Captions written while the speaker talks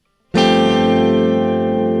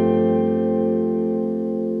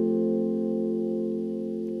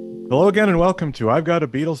Hello again, and welcome to I've Got a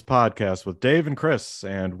Beatles podcast with Dave and Chris.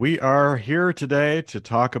 And we are here today to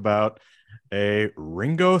talk about a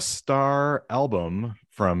Ringo Starr album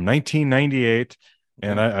from 1998.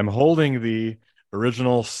 And Mhm. I'm holding the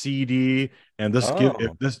original CD. And if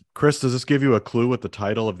Oh, this, Chris, does this give you a clue what the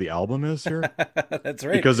title of the album is here? that's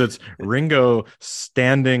right. Because it's Ringo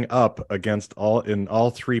standing up against all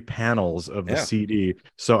three panels of the Yeah, CD.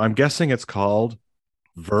 So I'm guessing it's called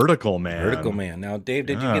Vertical Vertical Man. Man. Now, Dave,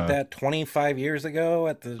 did you get Yeah. that 25 years ago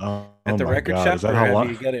at the Oh at the my record God. Is shop, that or how have long?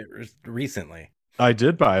 you got it recently? I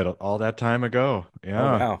did buy it all that time ago. Oh, Yeah.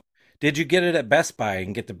 wow. Did you get it at Best Buy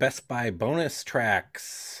and get the Best Buy bonus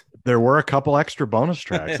tracks? There were a couple extra bonus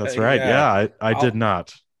tracks. That's right. Yeah. Yeah, I did I'll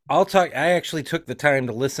not. I'll talk. I actually took the time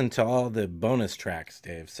to listen to all the bonus tracks,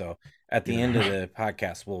 Dave. So at the end of Yeah. the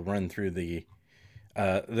podcast, we'll run through the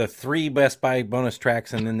three Best Buy bonus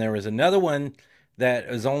tracks, and then there was another one that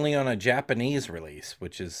is only on a Japanese release,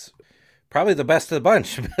 which is probably the best of the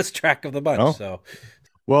bunch, best track of the bunch. Oh, So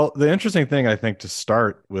well, the interesting thing I think to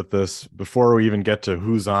start with this before we even get to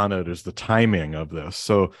who's on it is the timing of this.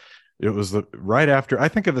 So it was right after I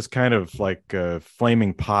think of this kind of like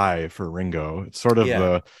Flaming Pie for Ringo. It's sort of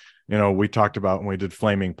yeah, we talked about when we did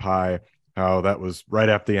Flaming Pie, how that was right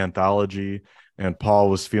after the anthology, and Paul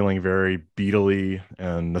was feeling very Beatley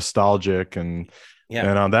and nostalgic, yeah,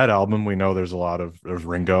 and on that album we know there's a lot of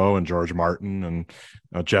Ringo and George Martin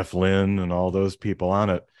and Jeff Lynne and all those people on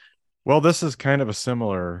it. Well, this is kind of a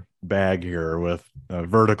similar bag here with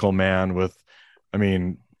Vertical Man, with, I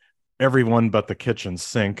mean, everyone but the kitchen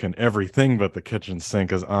sink and everything but the kitchen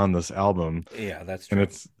sink is on this album. yeah, that's And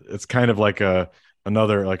true. it's kind of like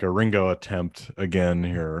another like a Ringo attempt again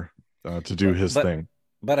here to do But his but thing.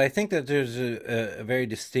 but I think that there's a very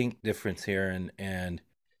distinct difference here, and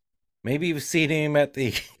maybe you've seen him at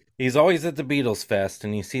the. He's always at the Beatles Fest,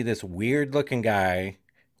 and you see this weird looking guy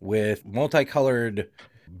with multicolored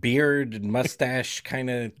beard, mustache kind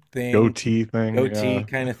of thing, Goatee thing. goatee Yeah.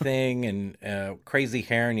 kind of thing, and crazy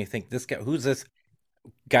hair, and you think this guy, who's this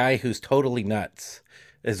guy who's totally nuts,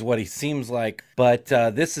 is what he seems like. But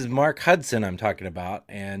this is Mark Hudson I'm talking about,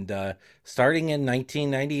 and starting in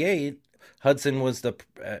 1998, Hudson was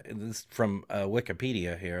this from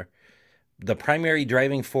Wikipedia here, the primary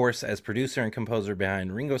driving force as producer and composer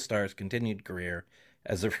behind Ringo Starr's continued career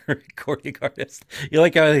as a recording artist. You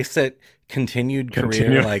like how they said continued career,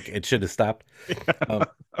 Continue. like it should have stopped. Um,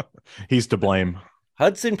 He's to blame.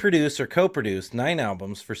 Hudson produced or co-produced 9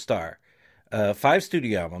 albums for Starr, 5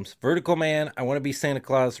 studio albums: Vertical Man, I Want to Be Santa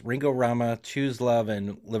Claus, Ringo Rama, Choose Love,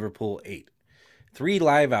 and Liverpool 8. 3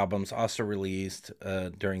 live albums also released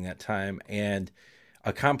during that time, and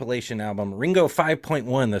a compilation album, Ringo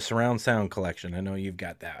 5.1, the surround sound collection. I know you've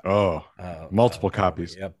got that Oh, multiple probably.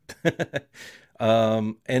 copies. Yep.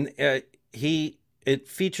 And he it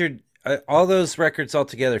featured all those records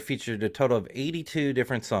altogether featured a total of 82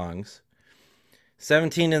 different songs.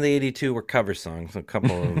 17 of the 82 were cover songs. A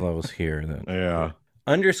couple of those here that Yeah.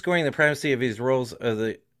 underscoring the primacy of his roles of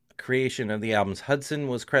the creation of the albums. Hudson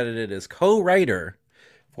was credited as co-writer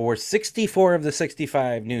for 64 of the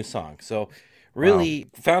 65 new songs. So Wow. really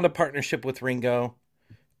found a partnership with Ringo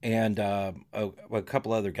and a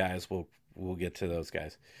couple other guys. We'll get to those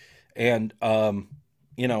guys. And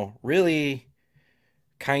really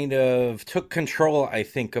kind of took control, I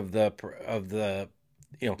think, of the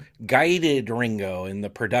guided Ringo in the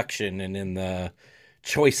production and in the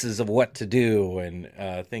choices of what to do and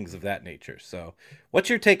things of that nature. So, what's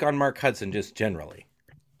your take on Mark Hudson, just generally?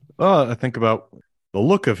 Well, I think about the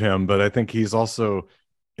look of him, but I think he's also,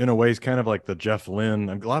 in a way, he's kind of like the Jeff Lynne.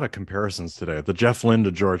 A lot of comparisons today. The Jeff Lynne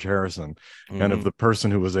to George Harrison, kind of Hmm. the person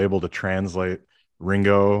who was able to translate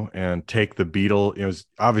Ringo and take the Beatle. You know, was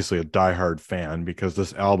obviously a diehard fan because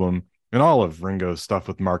this album and all of Ringo's stuff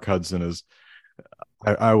with Mark Hudson is,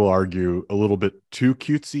 I will argue, a little bit too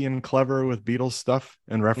cutesy and clever with Beatles stuff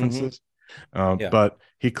and Hmm. references. Yeah. But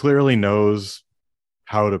he clearly knows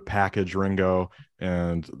how to package Ringo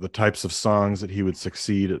and the types of songs that he would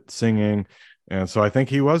succeed at singing. And so I think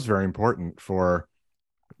he was very important for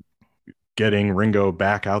getting Ringo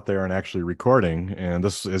back out there and actually recording. And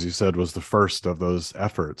this, as you said, was the first of those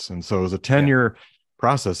efforts. And so it was a Yeah. 10-year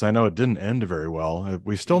process. I know it didn't end very well.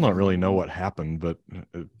 We still don't really know what happened, but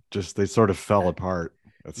it just they sort of fell apart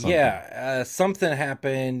at some point. Yeah, something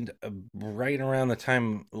happened right around the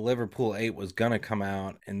time Liverpool 8 was gonna come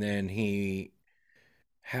out, and then he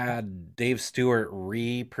had Dave Stewart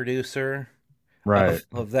re-producer Right.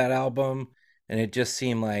 of that album, and it just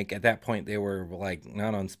seemed like at that point they were like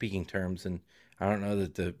not on speaking terms, and I don't know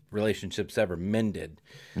that the relationships ever mended.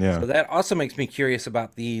 Yeah. So that also makes me curious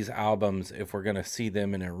about these albums if we're gonna see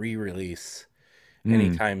them in a re-release Mm.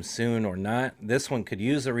 anytime soon or not. This one could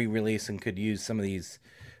use a re-release and could use some of these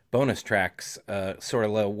bonus tracks, sort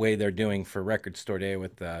of the way they're doing for Record Store Day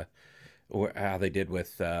with or how they did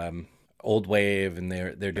with Old Wave, and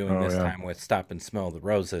they're doing Oh this yeah. time with Stop and Smell the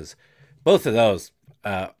Roses. Both of those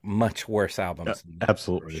much worse Yeah, albums than this, for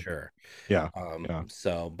absolutely. sure. Yeah.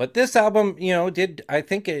 Yeah. But this album, did I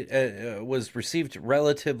think it was received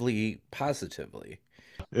relatively positively.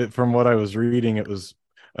 From what I was reading,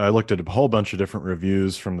 I looked at a whole bunch of different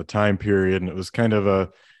reviews from the time period, and it was kind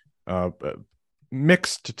of a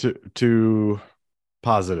mixed to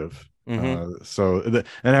positive. Mm-hmm.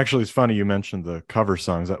 And actually, it's funny you mentioned the cover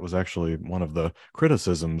songs. That was actually one of the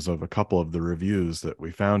criticisms of a couple of the reviews that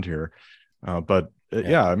we found here. But Yeah.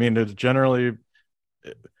 yeah, I mean, it generally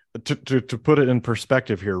to put it in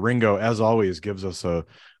perspective here, Ringo, as always, gives us a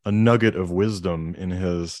nugget of wisdom in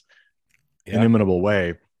his Yeah. inimitable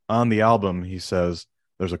way. On the album, he says,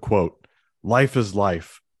 "There's a quote: Life is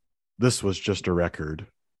life. This was just a record,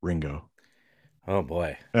 Ringo." Oh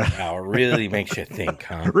boy. Wow, it really makes you think,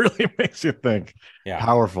 huh? It really makes you think. Yeah.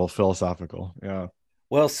 Powerful, philosophical. Yeah.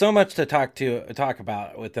 Well, so much to talk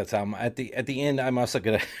about with this album. At the end, I'm also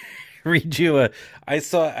gonna read you a. I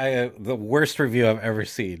saw the worst review I've ever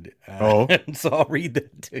seen, Oh, so I'll read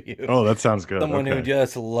that to you. oh, that sounds good. Someone who Okay.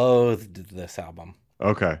 just loathed this album.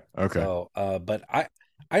 Okay. Okay. So, but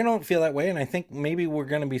I don't feel that way, and I think maybe we're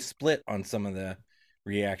gonna be split on some of the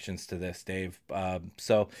reactions to this, Dave.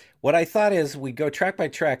 So what I thought is we go track by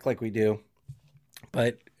track like we do,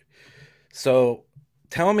 but so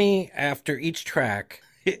tell me after each track,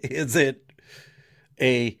 is it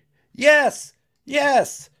a yes,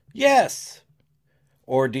 yes, yes,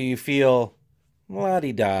 or do you feel la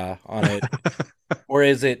di da on it, or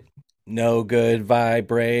is it no good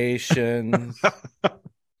vibrations?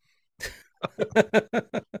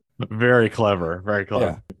 Very clever. Very Yeah,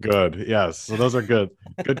 clever. Good. Yes. So those are good.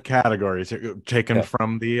 Good categories taken yeah,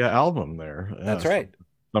 from the album there. that's Yes. right.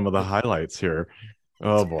 Some of the highlights here.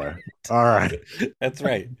 Oh boy. All right. That's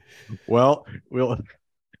right. Well, we'll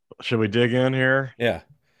should we dig in here? Yeah.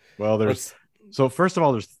 Well, Let's. first of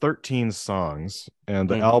all, there's 13 songs, and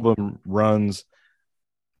the Mhm. album runs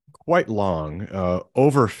quite long,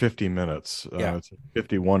 over 50 minutes. Yeah. It's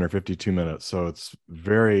 51 or 52 minutes, so it's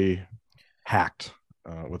very hacked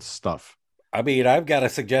with stuff. I mean, I've got a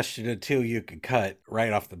suggestion or two you could cut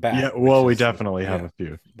right off the Yeah, bat, which well, we is definitely have yeah, a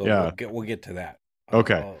few. but Yeah. we'll get to that.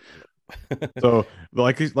 Okay. So,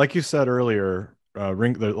 like you said earlier,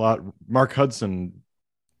 Mark Hudson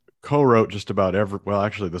co-wrote just about well,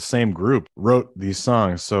 actually the same group wrote these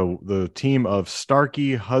songs. So the team of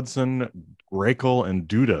Starkey, Hudson, Rakel, and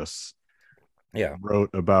Dudas Yeah, wrote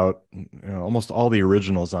about almost all the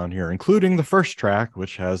originals on here, including the first track,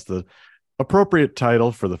 which has the appropriate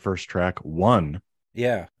title for the first track, One.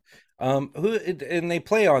 yeah. Who and they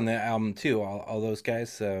play on the album too. All those guys.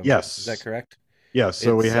 Is that Yes. correct? Yes.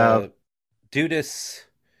 So we It's have Dudas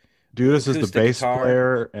Dudas is the acoustic bass guitar.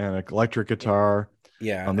 player and electric guitar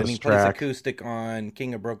Yeah, on and he this plays track. acoustic on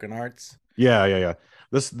King of Broken Hearts. Yeah, yeah,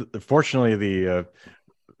 yeah. Fortunately, the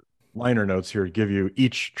liner notes here give you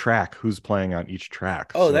each track, who's playing on each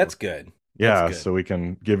track. Oh, So that's good. That's yeah, good. so we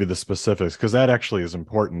can give you the specifics because that actually is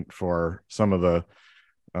important for some of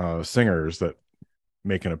the singers that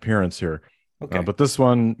make an appearance here. Okay. But this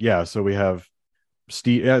one, yeah, so we have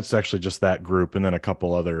Steve. Yeah, it's actually just that group, and then a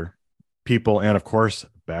couple other people, and of course,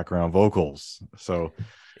 background vocals. So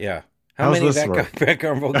Yeah. How how's many this work?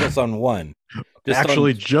 background vocals on one? Just on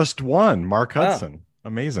Actually, just one, Mark oh, Hudson.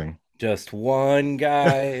 Amazing. just one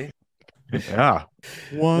guy. Yeah,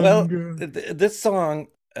 one Well, good. this song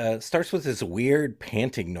starts with this weird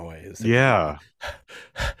panting noise at the beginning. Yeah.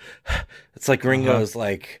 It's like Uh-huh. Ringo's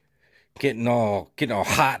like getting all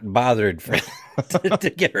hot and bothered for to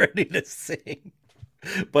get ready to sing.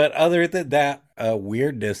 But other than that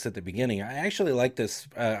weirdness at the beginning, I actually like this.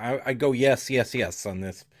 I go yes, yes, yes on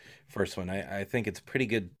this first one. I think it's a pretty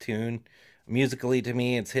good tune. Musically, to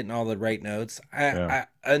me, it's hitting all the right notes. Yeah.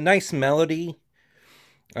 A nice melody,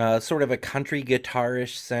 sort of a country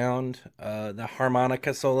guitarish sound. The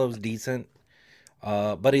harmonica solo is decent,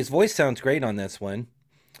 but his voice sounds great on this one.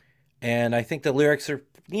 And I think the lyrics are,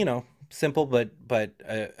 simple, but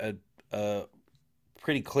a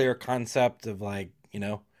pretty clear concept of like,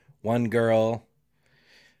 one girl,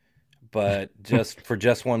 but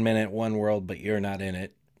just 1 minute, one world, but you're not in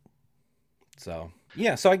it. So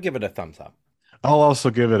yeah, so I give it a thumbs up. I'll also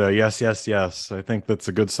give it a yes, yes, yes. I think that's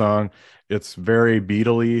a good song. It's very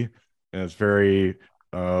Beatley and it's very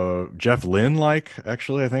Jeff Lynne like,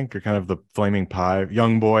 actually, I think, or kind of the Flaming Pie,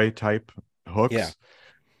 young boy type Yeah, hooks.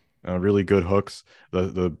 Really good hooks.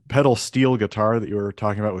 The pedal steel guitar that you were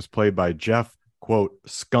talking about was played by Jeff quote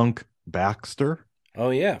Skunk Baxter. Oh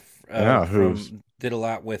yeah, Yeah, who's from did a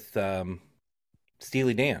lot with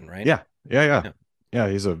Steely Dan, right? yeah, yeah, yeah, Yeah. yeah.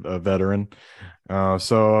 He's a veteran.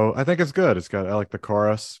 So I think it's good. I like the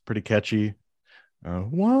chorus, pretty catchy.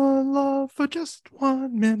 One love for just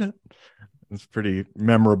 1 minute. It's a pretty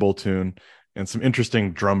memorable tune and some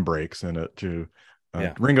interesting drum breaks in it too.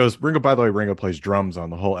 Yeah. Ringo. By the way, Ringo plays drums on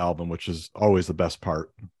the whole album, which is always the best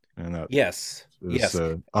part, and that Yes. is Yes.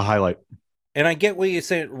 a highlight. And I get what you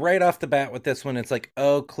said right off the bat with this one. It's like,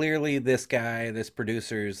 oh, clearly this guy, this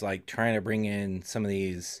producer's like trying to bring in some of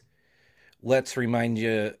these. Let's remind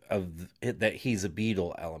you of that he's a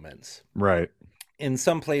Beatle elements. Right. In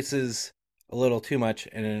some places, a little too much,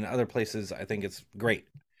 and in other places, I think it's great.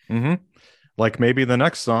 Hmm. Like maybe the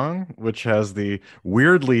next song, which has the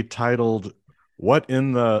weirdly titled "What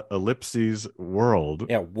in the Ellipses World."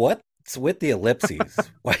 Yeah, what's with the ellipses?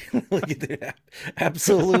 Why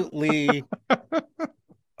absolutely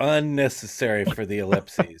unnecessary for the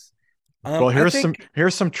ellipses. Well, I think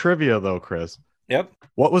here's some trivia though, Chris. yep.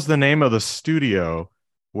 What was the name of the studio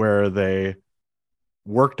where they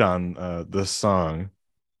worked on this song?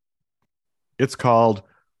 It's called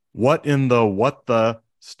What the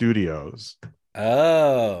Studios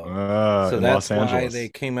Oh. So in Los that's why they Angeles.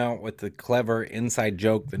 came out with the clever inside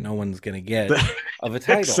joke that no one's going to get of a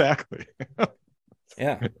title. Exactly.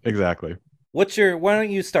 Yeah. Exactly. Why don't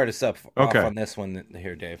you start us up off Okay. on this one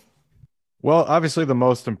here, Dave? Well, obviously, the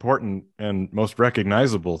most important and most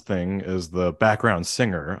recognizable thing is the background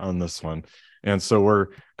singer on this one, and so we're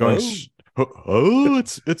going. Oh, Oh,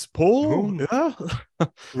 it's Paul. oh.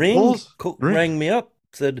 Yeah, Paul's ring. Rang me up,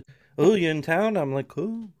 said, "Oh, you in town?" I'm like,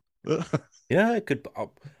 "Oh, yeah, I could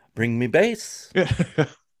bring me bass."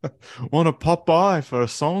 Want to pop by for a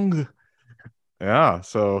song? Yeah,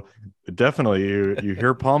 so definitely you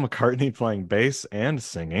hear Paul McCartney playing bass and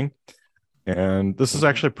singing. And this is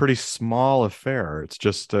actually a pretty small affair. It's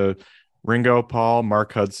just Ringo, Paul,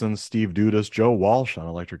 Mark Hudson, Steve Dudas, Joe Walsh on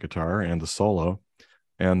electric guitar and the solo,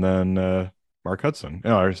 and then Mark Hudson.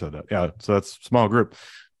 Yeah, I already said that. Yeah, so that's a small group.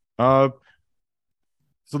 Uh,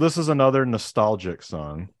 so this is another nostalgic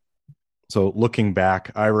song. So looking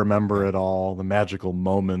back, I remember Yeah. it all, the magical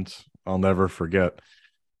moment I'll never forget.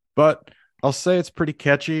 But I'll say it's pretty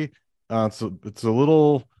catchy. It's a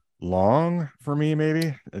little long for me, maybe.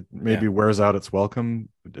 It Yeah. maybe wears out its welcome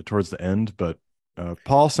towards the end, but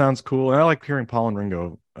Paul sounds cool, and I like hearing Paul and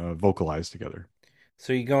Ringo vocalize together.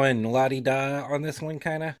 So you going la di da on this one,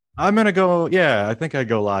 kind of? I'm gonna go, yeah, I think I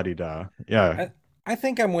go la di da. Yeah. I I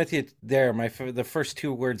think I'm with you there. The first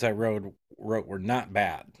two words I wrote were not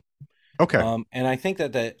bad. Okay. And I think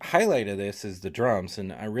that the highlight of this is the drums,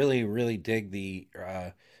 and I really, really dig the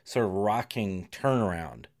sort of rocking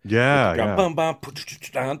turnaround with the Yeah, drum. yeah. Bum,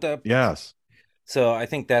 bum, Yes. so I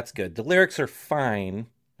think that's good. The lyrics are fine.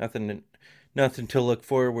 Nothing to look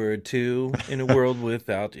forward to in a world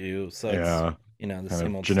without you. So it's Yeah. the Kind same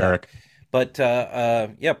of old stuff. generic. But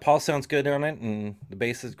yeah, Paul sounds good on it, and the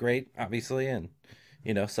bass is great, obviously, and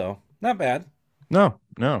so not bad. No,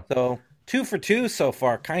 no. So 2 for 2 so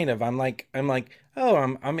far, kind of. I'm like, oh,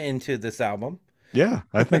 I'm into this album. Yeah,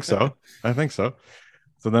 I think so. I think so.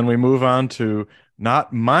 So then we move on to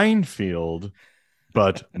not Minefield,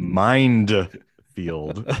 but Mind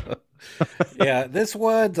Field. Yeah, this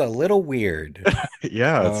one's a little weird.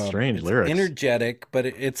 Yeah, it's strange It's lyrics. energetic, but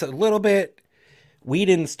it's a little bit. We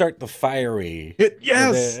didn't start the fiery.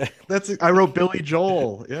 Yes, that's I wrote Billy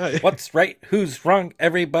Joel. Yeah. What's right? Who's wrong?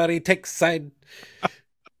 Everybody takes side.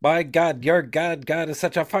 By God, your God is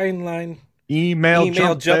such a fine line. Email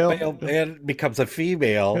Email jump jump bail. bail and becomes a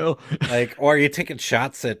female. Like, or are you taking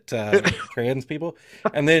shots at trans people?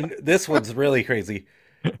 And then this one's really crazy.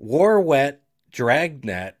 War wet,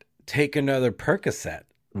 dragnet, take another Percocet.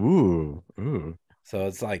 Ooh, ooh. So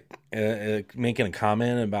it's like making a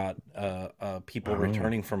comment about people Oh.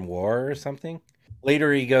 returning from war or something.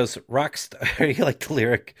 Later he goes, rock star, you like the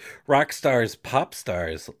lyric, rock stars, pop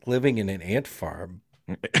stars living in an ant farm.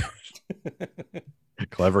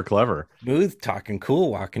 Clever, clever. Smooth talking, cool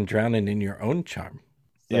walking, drowning in your own charm.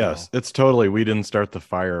 Yes, So, it's totally We Didn't Start the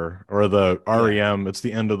Fire or the yeah, REM, it's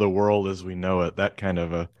the end of the world as we know it. That kind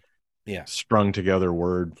of a yeah. strung together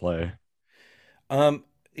word play. Um,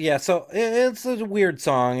 yeah, so it's a weird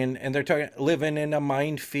song, and they're talking living in a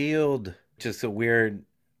minefield, just a weird,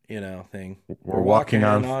 thing. We're We're walking walking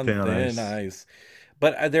on on thin thin ice. ice.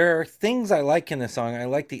 But there are things I like in the song. I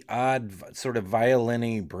like the odd sort of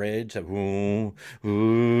violin-y bridge that ooh, ooh,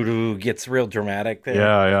 ooh, gets real dramatic there.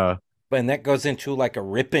 Yeah, yeah. And that goes into like a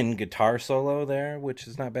ripping guitar solo there, which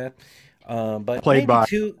is not bad. But Played maybe by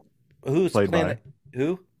two. Who's played playing by. it?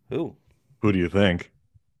 Who? Who? Who do you think?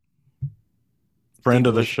 Friend Steve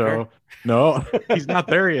of the Lukather. show. No, he's not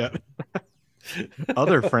there yet.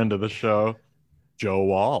 Other friend of the show, Joe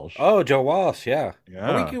Walsh. Oh, Joe Walsh, yeah.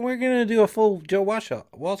 Yeah, We're gonna do a full Joe Walsh we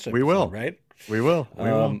episode, will. right? We will. We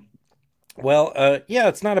will. Um, well, yeah,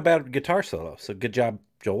 it's not a bad guitar solo, so good job,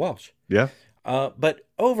 Joe Walsh. Yeah. But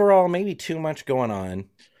overall, maybe too much going on.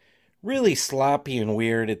 Really sloppy and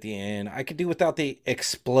weird at the end. I could do without the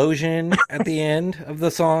explosion at the end of the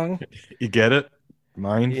song. You get it?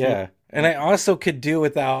 Mindful Yeah, and I also could do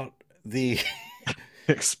without the.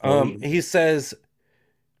 explosion. He says,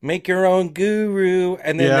 "Make your own guru,"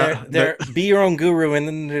 and then Yeah. That, be your own guru, and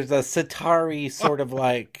then there's a sitari sort of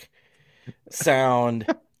like sound,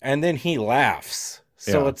 and then he laughs.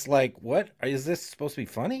 So yeah. it's like, what is this supposed to be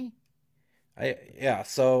funny? Yeah.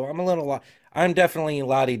 So I'm definitely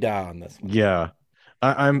la di da on this one. Yeah.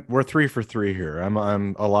 I'm we're three for three here. I'm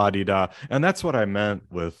a la di da. And that's what I meant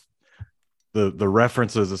with the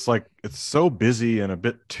references. It's like it's so busy and a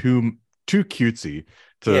bit too cutesy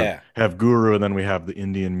to Yeah. have Guru, and then we have the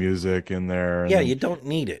Indian music in there, and Yeah. then You don't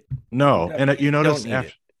need it. no, and You you don't notice need it.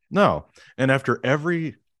 after no, and after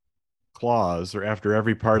every clause or after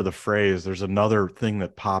every part of the phrase, there's another thing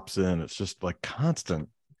that pops in. It's just like constant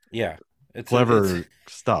Yeah. It's clever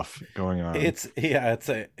stuff going on. it's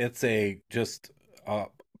a just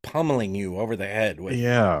pummeling you over the head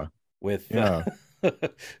Yeah, with yeah,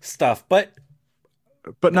 stuff. But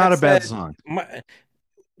but not that a bad said, song.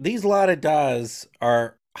 these la di das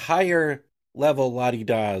are higher level la di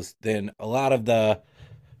das than a lot of the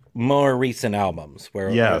more recent albums where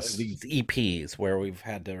Yes. these EPs where we've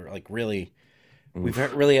had to like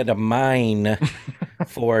Oof. really had to mine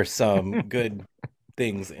for some good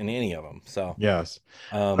things in any of them. So, Yes.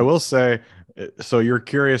 I um, will say, so you're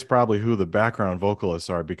curious probably who the background vocalists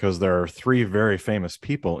are because there are three very famous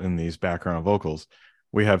people in these background vocals.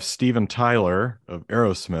 We have Steven Tyler of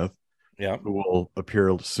Aerosmith, yeah, who will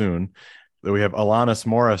appear soon. Then we have Alanis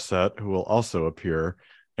Morissette, who will also appear,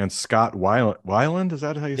 and Scott Weiland. Weiland, is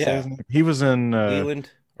that how you say yeah, his name? He was in Wieland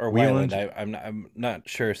or Wyland. Wieland. I'm not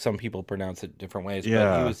sure. Some people pronounce it different ways, but he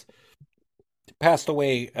Yeah, was passed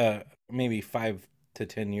away maybe 5 to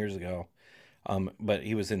 10 years ago. But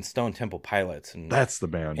he was in Stone Temple Pilots, that's the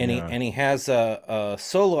band. Yeah. he has a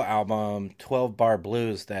solo album, 12 Bar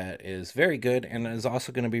Blues, that is very good and is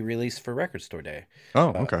also going to be released for Record Store Day Oh,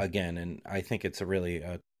 okay. again. And I think it's a really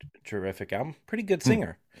terrific album. Pretty good Hmm.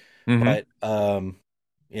 singer, Mm-hmm. but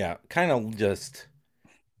yeah, kind of just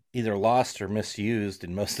either lost or misused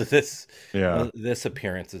in most of Yeah. this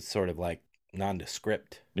appearance. It's sort of like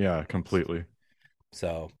nondescript. Yeah, completely.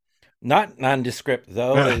 So, not nondescript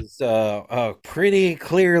though is pretty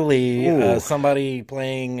clearly Ooh. somebody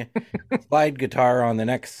playing slide guitar on the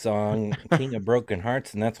next song, "King of Broken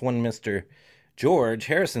Hearts," and that's one Mister George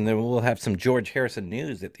Harrison. Then we'll have some George Harrison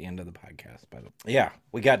news at the end of the podcast. By the way, yeah,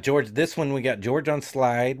 we got George. This one we got George on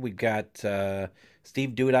slide. We got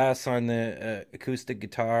Steve Dudas on the acoustic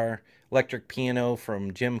guitar, electric piano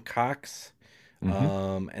from Jim Cox,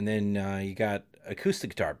 Mm-hmm. and then you got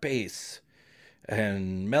acoustic guitar, bass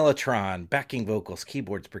and Mellotron, backing vocals,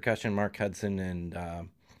 keyboards, percussion. Mark Hudson and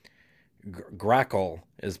Grackle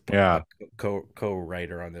is Yeah.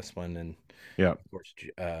 co-writer on this one, and Yeah. of course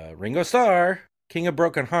Ringo Starr, King of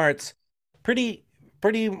Broken Hearts, pretty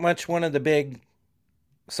much one of the big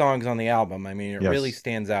songs on the album. I mean, it really Yes.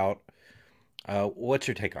 stands out. What's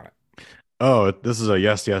your take on it? Oh, this is a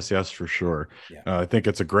yes, yes, yes for sure. Yeah, I think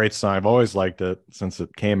it's a great song. I've always liked it since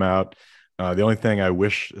it came out. The only thing I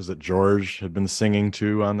wish is that George had been singing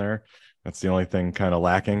too on there. That's the only thing kind of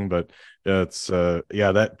lacking. But it's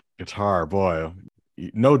yeah, that guitar, boy,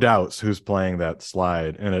 no doubts who's playing that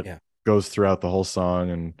slide, and it yeah, goes throughout the whole song.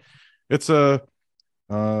 And it's a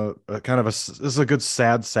kind of this is a good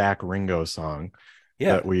sad sack Ringo song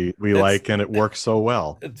yeah. that we That's like, and it works so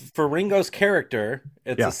well. for Ringo's character.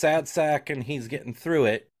 It's a Yeah. sad sack, and he's getting through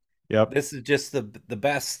it. Yep. This is just the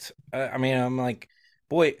best. I mean, I'm like,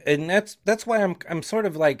 boy, and that's why I'm sort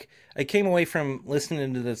of like I came away from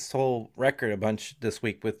listening to this whole record a bunch this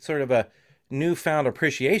week with sort of a newfound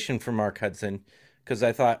appreciation for Mark Hudson because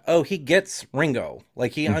I thought, oh, he gets Ringo,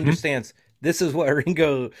 like he Hmm. understands this is what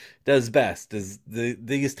Ringo does best is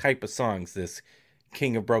these type of songs. This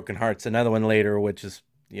King of Broken Hearts, another one later, which is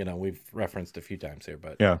we've referenced a few times here,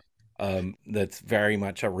 but Yeah. that's very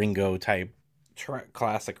much a Ringo type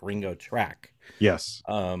classic Ringo track. Yes.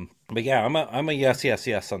 But yeah, I'm a yes, yes,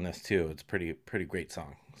 yes on this too. It's pretty great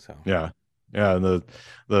song. So Yeah. Yeah. And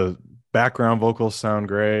the background vocals sound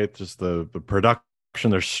great. Just the production,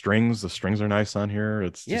 there's strings. The strings are nice on here.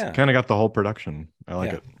 It's just yeah, kind of got the whole production. I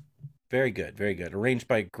like yeah, it. very good, very good. Arranged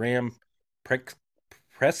by Graham Pre-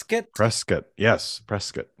 Prescott. Prescott. Yes,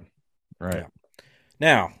 Prescott. Right. Yeah.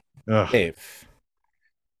 Now, Ugh. Dave,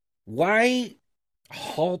 why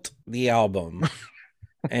halt the album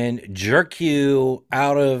and jerk you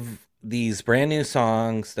out of these brand new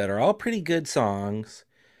songs that are all pretty good songs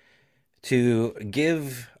to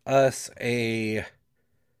give us a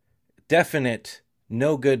definite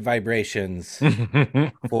no good vibrations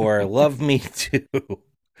for Love Me Too?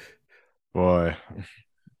 Boy,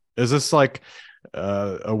 is this like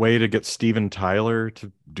a way to get Steven Tyler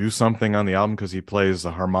to do something on the album because he plays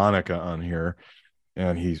the harmonica on here,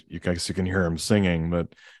 and you guys you can hear him singing, but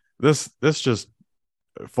this just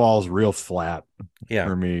falls real flat Yeah.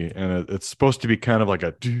 for me, and it's supposed to be kind of like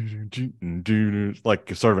a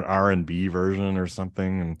like sort of an R&B version or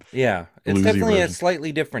something, and Yeah. It's bluesy definitely a version.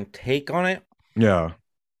 slightly different take on it. Yeah.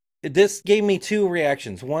 This gave me two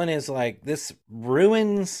reactions. One is like, this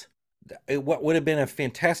ruins what would have been a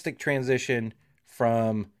fantastic transition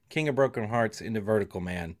from King of Broken Hearts into Vertical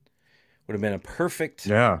Man. Would have been a perfect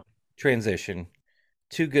Yeah. transition.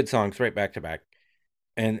 Two good songs right back to back.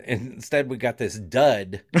 And instead we got this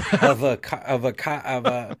dud of a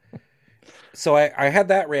so I had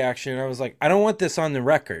that reaction. I was like, I don't want this on the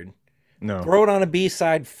record. No. Throw it on a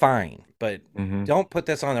B-side, fine, but Hmm. don't put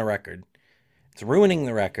this on the record. It's ruining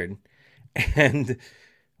the record. And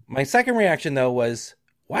my second reaction though was,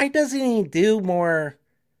 why doesn't he do more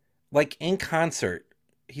like in concert?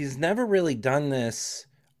 He's never really done this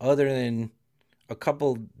other than a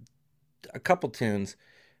couple a couple tunes.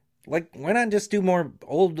 Like, why not just do more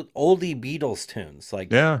oldie Beatles tunes?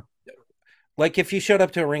 Yeah. Like if you showed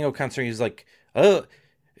up to a Ringo concert, he's like, "Oh,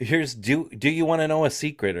 here's do you want to know a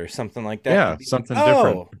secret?" or something like that. Yeah, You'd be like, something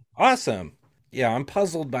different. "Oh, awesome." Yeah, I'm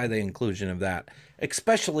puzzled by the inclusion of that,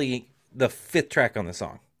 especially the fifth track on the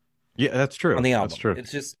song Yeah, that's on true. the That's album. true.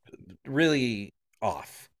 It's just really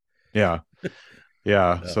off. Yeah.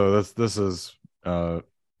 Yeah. Yeah. So this is uh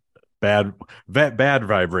bad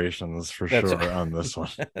vibrations for That's sure on this one.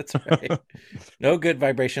 that's right. No good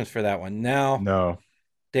vibrations for that one. Now, No.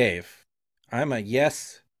 Dave, I'm a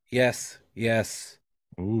yes, yes, yes,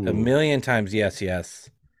 a Ooh. million times yes, yes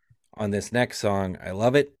on this next song. I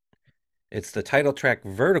love it. It's the title track,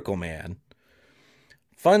 Vertical Man.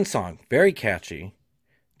 Fun song, very catchy,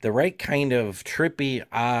 the right kind of trippy,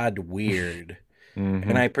 odd, weird. And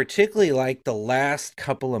Hmm. I particularly like the last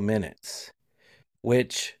couple of minutes,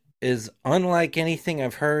 which is unlike anything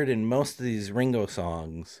I've heard in most of these Ringo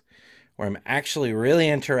songs, where I'm actually really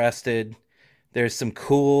interested. There's some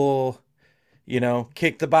cool,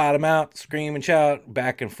 kick the bottom out, scream and shout,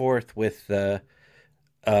 back and forth with the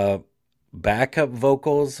uh, backup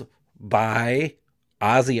vocals by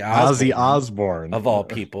Ozzy Ozzy Osbourne, Osbourne. of all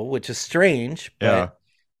people, which is strange, but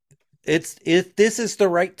Yeah. this is the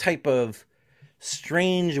right type of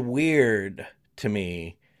strange weird to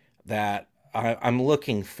me that I'm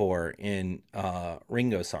looking for in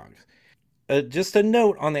Ringo songs. Just a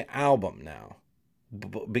note on the album now,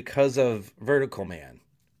 because of Vertical Man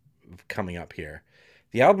coming up here.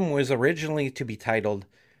 The album was originally to be titled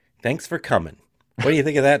 "Thanks for Coming." What do you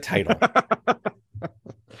think of that title?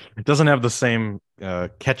 It doesn't have the same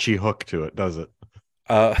catchy hook to it, does it?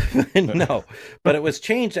 Uh, no, but it was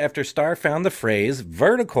changed after Starr found the phrase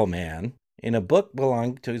 "vertical man" in a book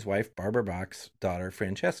belonging to his wife Barbara Bach's daughter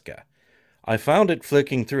Francesca. I found it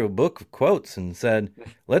flicking through a book of quotes and said,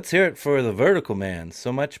 "Let's hear it for the vertical man.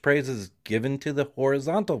 So much praise is given to the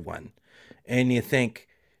horizontal one." And you think,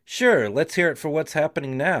 sure, let's hear it for what's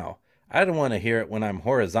happening now. I don't want to hear it when I'm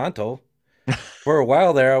horizontal. For a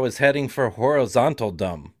while there, I was heading for horizontal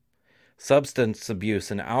dumb. Substance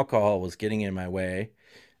abuse and alcohol was getting in my way.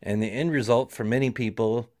 And the end result for many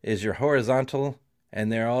people is you're horizontal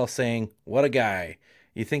and they're all saying, "What a guy."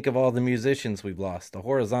 You think of all the musicians we've lost, the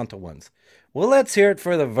horizontal ones. Well, let's hear it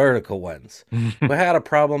for the vertical ones who had a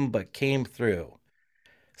problem but came through.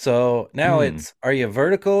 So now Hmm. it's, are you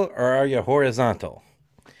vertical or are you horizontal?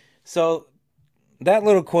 So that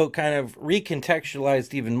little quote kind of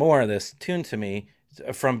recontextualized even more of this tune to me,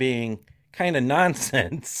 from being kind of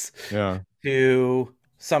nonsense Yeah. to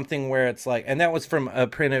something where it's like, and that was from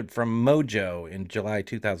printed from Mojo in July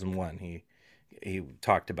 2001. He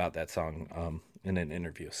talked about that song in an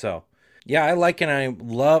interview. So yeah, I like it.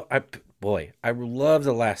 I love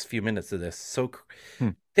the last few minutes of this. So Hmm.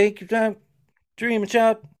 take your time, dream and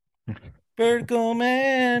shout, vertical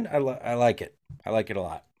man. I like it. I like it a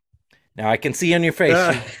lot. Now I can see on your face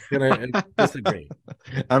Uh, you're gonna disagree.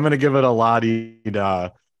 I'm gonna give it a la-di-da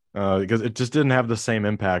because it just didn't have the same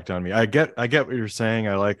impact on me. I get what you're saying.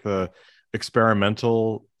 I like the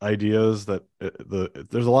experimental ideas that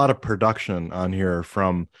there's a lot of production on here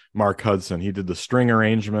from Mark Hudson. He did the string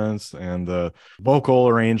arrangements and the vocal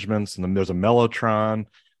arrangements, and then there's a mellotron.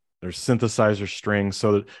 There's synthesizer strings,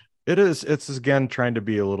 so that it's again trying to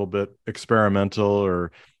be a little bit experimental,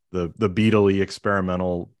 or the Beatley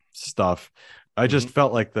experimental stuff. I just Hmm.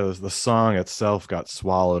 felt like the song itself got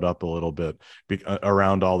swallowed up a little bit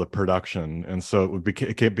around all the production, and so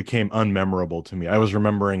it became unmemorable to me. I was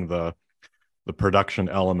remembering the production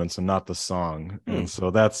elements and not the song, Hmm. and so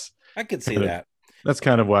that's I could see kind of that. that's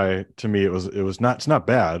kind of why to me it was not, it's not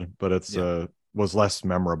bad, but it's Yeah. was less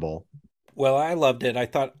memorable. Well, I loved it. I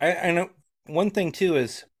thought I know one thing too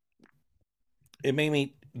is it made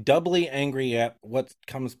me doubly angry at what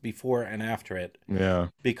comes before and after it, Yeah,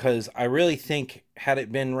 because I really think had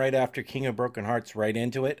it been right after King of Broken Hearts, right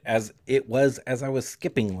into it, as it was as I was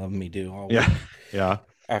skipping Love Me Do all yeah, week yeah,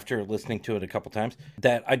 after listening to it a couple times,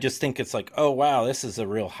 that I just think it's like, oh wow, this is a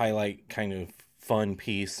real highlight kind of fun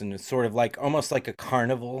piece, and it's sort of like almost like a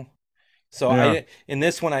carnival. So yeah. in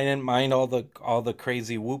this one I didn't mind all the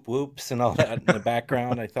crazy whoop whoops and all that in the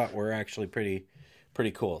background. I thought were actually pretty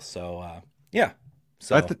cool. So yeah.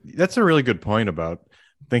 So That's a really good point about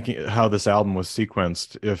thinking how this album was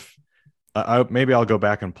sequenced. If maybe I'll go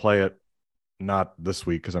back and play it, not this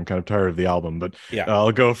week because I'm kind of tired of the album, but yeah.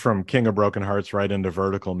 I'll go from King of Broken Hearts right into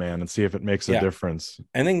Vertical Man and see if it makes a Yeah. difference.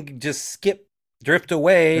 And then just skip Drift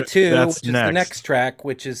Away too, That's which is the next next. track,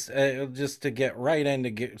 which is just to get right into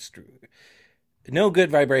no good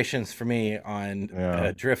vibrations for me on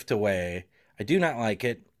Yeah, Drift Away. I do not like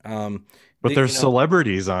it. but there's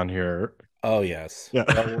celebrities on here. Oh yes. Yeah,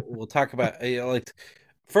 Well, we'll talk about like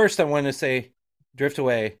first. I want to say Drift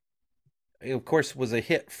Away, of course, was a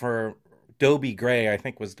hit for Dobie Gray. I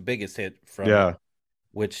think was the biggest hit from it, yeah.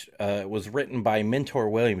 which was written by Mentor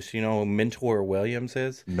Williams. You know who Mentor Williams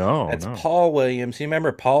is? No, That's no. Paul Williams. You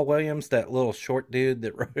remember Paul Williams, that little short dude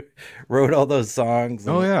that wrote all those songs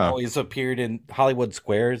Oh and yeah. always appeared in Hollywood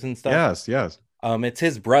Squares and stuff? Yes, yes. It's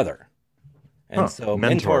his brother. And Huh. so Mentor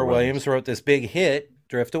Mentor Williams. Williams wrote this big hit,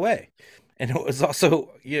 Drift Away. And it was also,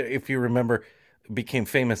 if you remember, became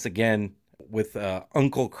famous again with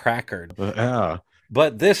Uncle Kracker. Yeah.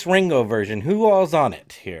 But this Ringo version, who all's on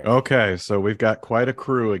it here? Okay, so we've got quite a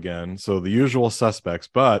crew again. So the usual suspects,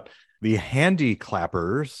 but the handy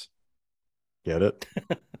clappers, get it?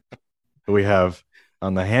 We have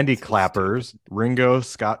on the handy So stupid. clappers, Ringo,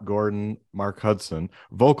 Scott Gordon, Mark Hudson.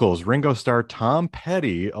 Vocals, Ringo Starr, Tom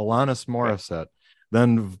Petty, Alanis Okay. Morissette.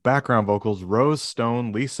 Then background vocals, Rose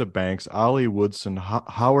Stone, Lisa Banks, Ollie Woodson,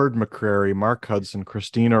 Howard McCrary, Mark Hudson,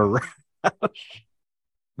 Christina.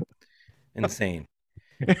 Insane.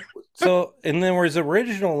 So, and then was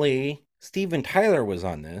originally Steven Tyler was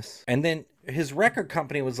on this, and then his record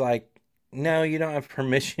company was like, "No, you don't have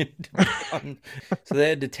permission to be on." So they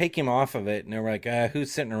had to take him off of it, and they were like,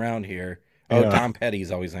 "Who's sitting around here?" Oh, Yeah. Tom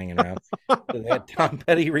Petty's always hanging around. So they had Tom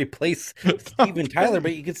Petty replace Steven Tyler,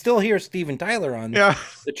 but you could still hear Steven Tyler on Yeah.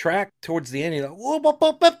 the track towards the end. He's like, "Whoa, bop,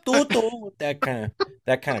 bop, bop, doo, doo," that kind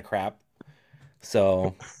of crap.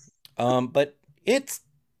 So, but it's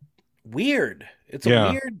weird. It's a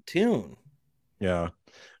Yeah. weird tune Yeah.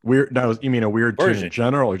 Weird. Now, you mean a weird tune in version.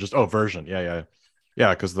 general, or just version? Yeah, yeah, yeah.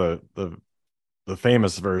 Because the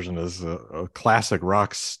famous version is a classic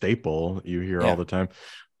rock staple you hear all Yeah, the time.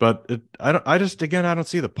 But I just again I don't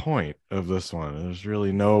see the point of this one. There's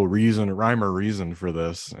really no reason, rhyme or reason for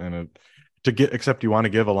this, and it to get except you want to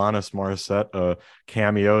give Alanis Morissette a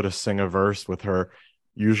cameo to sing a verse with her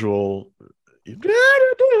usual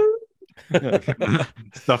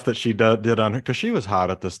stuff that she did on her because she was hot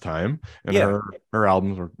at this time and yeah, her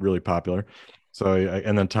albums were really popular. So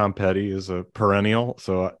and then Tom Petty is a perennial.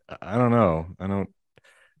 So I don't know. I don't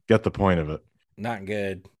get the point of it. not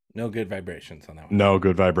good. No good vibrations on that one. No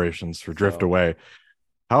good vibrations for Drift So Away.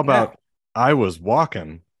 How now, about I Was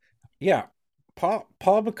Walking? yeah, Paul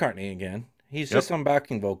McCartney again. He's just Yep. on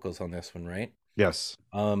backing vocals on this one, right? Yes.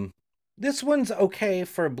 Um, this one's okay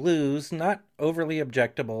for blues, not overly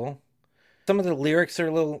objectable. Some of the lyrics are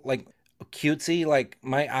a little like cutesy, like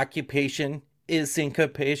 "My occupation is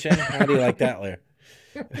syncopation." How do you like that lyric?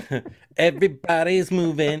 Everybody's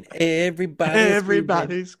moving, everybody's grooving,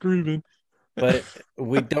 Everybody's grooving. but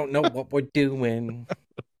we don't know what we're doing.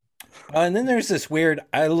 And then there's this weird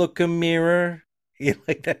 "I look a mirror." You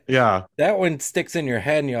like that? Yeah, That one sticks in your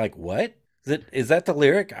head, and you're like, "What is that the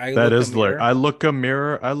lyric? I that look a is the lyric. mirror." I look a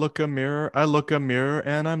mirror, I look a mirror, I look a mirror,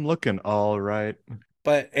 and I'm looking all right.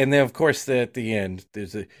 But and then of course at the end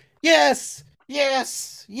there's a yes,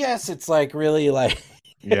 yes, yes. It's like really like.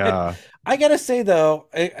 Yeah. I gotta say though,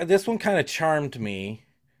 this one kind of charmed me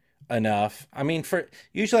enough. I mean, for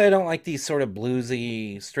usually I don't like these sort of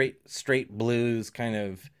bluesy, straight blues kind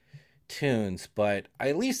of tunes, but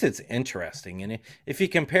at least it's interesting. And if you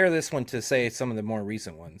compare this one to say some of the more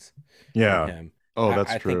recent ones from Yeah. him, Oh,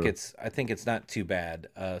 that's true. I think it's not too bad.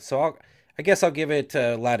 I guess I'll give it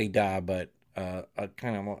La Di Da, but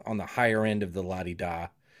kind of on the higher end of the La Di Da.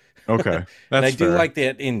 Okay, And I that's do fair. like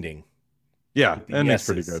that ending Yeah, with the ending's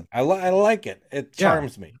pretty yeses. good. I like it. It Yeah,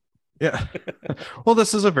 charms me. yeah. Well,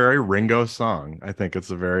 this is a very Ringo song. I think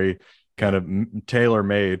it's a very kind Yeah. of tailor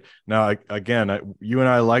made. Now, again, you and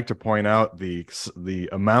I like to point out the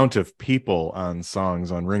amount of people on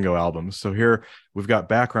songs on Ringo albums. So here we've got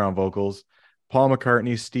background vocals: Paul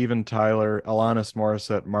McCartney, Steven Tyler, Alanis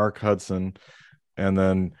Morissette, Mark Hudson, and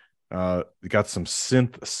then we got some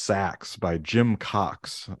synth sax by Jim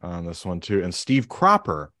Cox on this one too, and Steve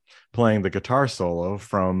Cropper playing the guitar solo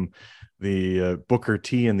from the Booker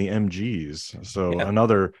T and the MGs. So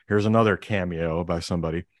Yeah. here's another cameo by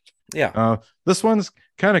somebody. Yeah. Uh, this one's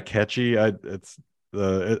kind of catchy.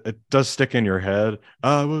 It does stick in your head.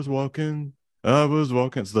 I was walking.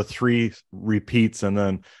 It's the three repeats, and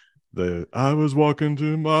then the I was walking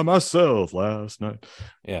to myself last night.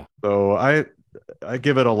 Yeah. So I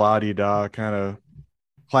give it a la di da kind of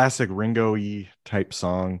classic Ringo-y type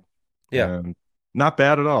song, Yeah. and not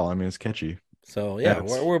bad at all. I mean, it's catchy. So And yeah,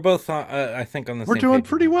 it's we're both I think on the we're same doing page with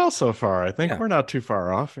pretty that. well so far. I think Yeah. we're not too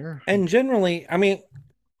far off here. And generally, I mean,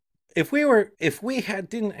 if we had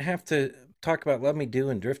didn't have to talk about Let Me Do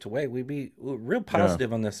and Drift Away, we'd be real Yeah,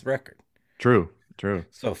 positive on this record true, true.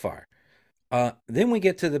 so far. Then we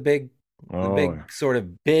get to the Oh, big sort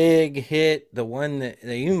of big hit, the one that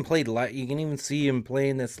they even played live. You can even see him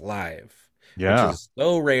playing this live, which yeah, is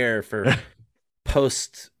so rare for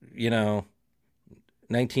post,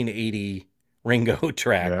 1980 Ringo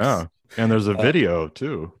tracks. yeah. And there's a Uh, video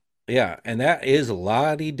too. yeah, and that is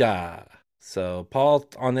La Di Da. So Paul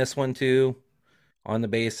on this one too, on the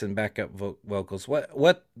bass and backup vocals.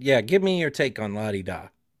 Yeah, give me your take on La Di Da.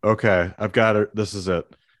 Okay, I've got it. This is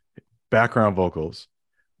it. Background vocals: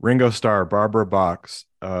 Ringo Starr, Barbara Box,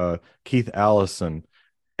 Keith Allison,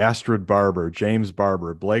 Astrid Barber, James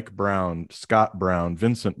Barber, Blake Brown, Scott Brown,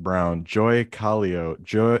 Vincent Brown, Joy Collio,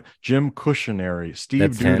 Jim Cushionary, Steve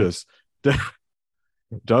That's 10. Dudas,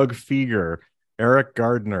 Doug Feger, Eric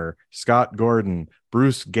Gardner, Scott Gordon,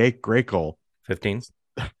 Bruce Grakel, 15.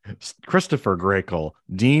 Christopher Grakel,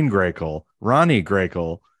 Dean Grakel, Ronnie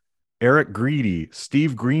Grakel, Eric Greedy,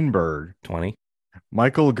 Steve Greenberg, 20.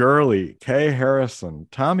 Michael Gurley, Kay Harrison,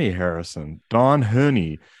 Tommy Harrison, Don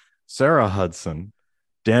Hooney, Sarah Hudson,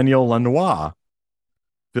 Daniel Lanois,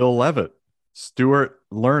 Phil Levitt, Stuart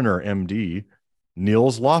Lerner, MD,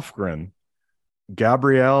 Niels Lofgren,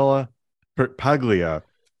 Gabriella Paglia,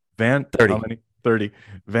 how 30. many? 30.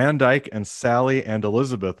 Van Dyke and Sally and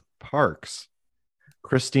Elizabeth Parks,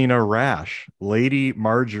 Christina Rash, Lady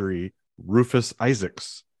Marjorie, Rufus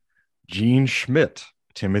Isaacs, Gene Schmidt,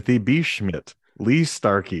 Timothy B. Schmidt, Lee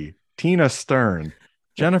Starkey, Tina Stern,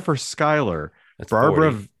 Jennifer Schuyler, That's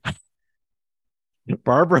Barbara 40.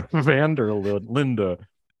 Barbara Vanderlinde,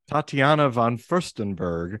 Tatiana von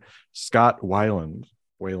Furstenberg, Scott Wayland.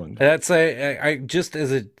 That's I just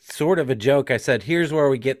as a sort of a joke, I said, here's where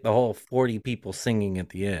we get the whole 40 people singing at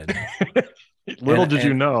the end. Little And did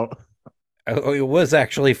you know. it was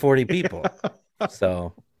actually 40 people.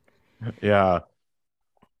 So, Yeah.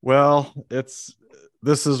 Well, this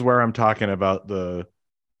is where I'm talking about the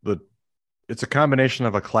it's a combination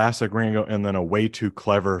of a classic Ringo and then a way too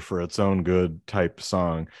clever for its own good type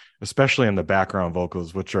song, especially in the background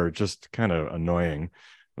vocals, which are just kind of annoying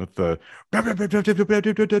with the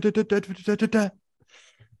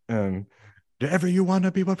and wherever you want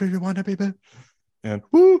to be, whatever you want to be, and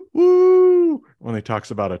woo woo. When he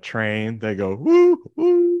talks about a train, they go woo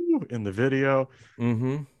woo in the video.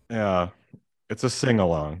 mhm. Yeah, it's a sing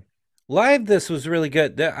along. Live, this was really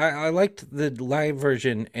good. I liked the live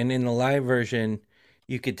version, and in the live version,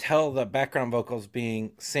 you could tell the background vocals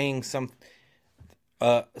being saying something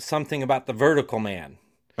about the Vertical Man.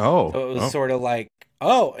 Oh, So it was oh sort of like,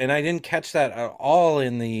 oh, and I didn't catch that at all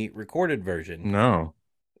in the recorded version. no,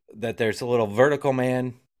 That there's a little Vertical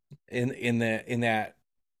Man in that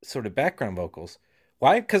sort of background vocals.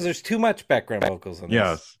 Why? Because there's too much background vocals in this.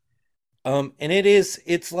 yes, And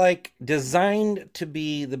it's like designed to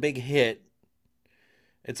be the big hit.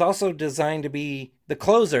 It's also designed to be the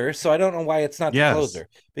closer, so I don't know why it's not the yes. closer.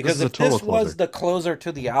 This Because is a if total this was closer. the closer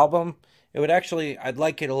to the album, it would actually I'd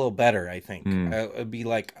like it a little better, I think. Mm. It'd be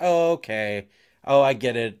like, "Oh, okay. Oh, I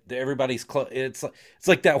get it. Everybody's close." It's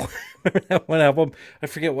like that one, remember that one album. I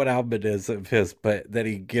forget what album it is of his, but that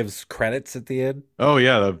he gives credits at the end Oh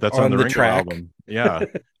yeah, that's on on the the Ringo track. album. Yeah,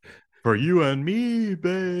 for you and me,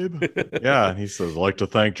 babe. Yeah, he says, "I'd like to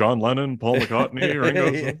thank John Lennon, Paul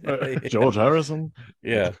McCartney, George Harrison."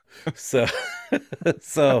 Yeah. So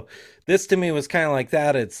so this to me was kind of like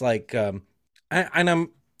that. It's like and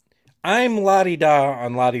I'm la di da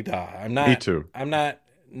on la di da. Me too. I'm not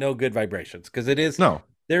no good vibrations because it is No.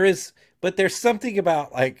 there is, but there's something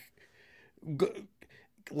about like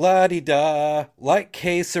la di da, like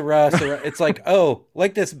que sera sera. It's like, oh,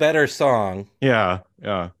 like this better song. Yeah,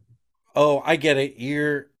 yeah, Oh, I get it.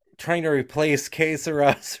 You're trying to replace que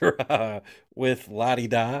sera sera with la di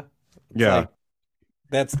da. It's yeah. like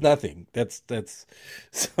that's nothing. That's And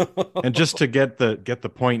so just to get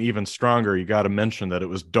the point even stronger, you got to mention that it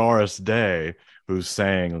was Doris Day who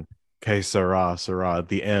sang "Que sera, sera" at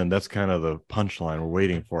the end. That's kind of the punchline. We're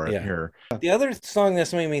waiting for it yeah. here. The other song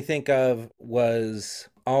this made me think of was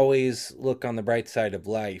Always Look on the Bright Side of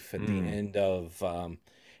Life at the Mm, end of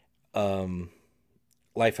um,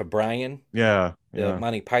 Life of Brian, yeah, the yeah,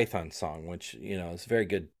 Monty Python song, which, is very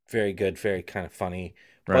good, very kind of funny,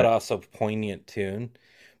 but right. also poignant tune.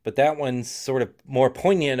 But that one's sort of more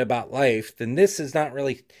poignant about life than this is not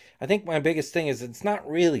really. I think my biggest thing is it's not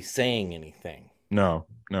really saying anything, No,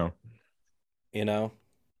 no. you know?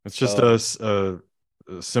 It's just So,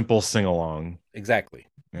 a simple sing along. exactly.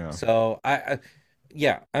 Yeah. So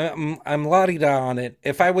yeah, I'm la-di-da on it.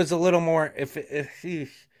 If I was a little more, if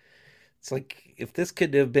it's like if this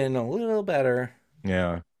could have been a little better,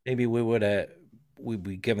 Yeah. maybe we'd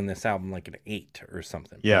be giving this album like an 8 or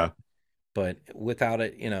something. Yeah. But without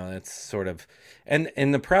it, it's sort of, and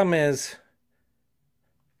the problem is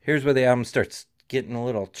here's where the album starts getting a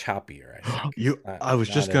little choppier. I think it's I was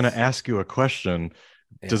not just going to as ask you a question.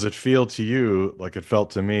 yeah. Does it feel to you like it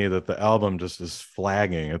felt to me that the album just is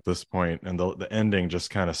flagging at this point and the ending just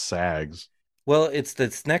kind of sags? Well, it's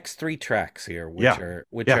this next 3 tracks here, Yeah.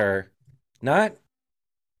 which Yeah. are not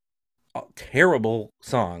terrible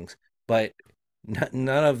songs, but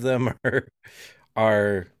none of them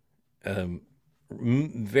are um,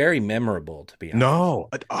 very memorable, to be honest. No.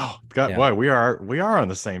 Oh God, Yeah. why we are on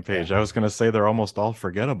the same Yeah. page. I was going to say they're almost all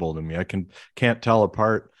forgettable to me. Can't tell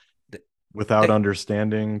apart D- without Da-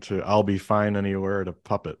 understanding to I'll be fine anywhere to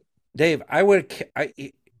Puppet. Dave,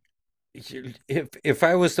 if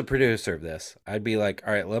I was the producer of this, I'd be like,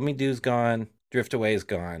 all right, Let Me Do's gone, Drift Away's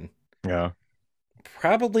gone. Yeah.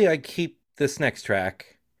 Probably I'd keep this next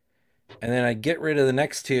track, and then I'd get rid of the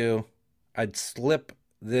next two. I'd slip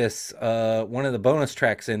this one of the bonus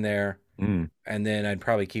tracks in there, Mm. and then I'd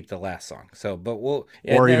probably keep the last song. So, but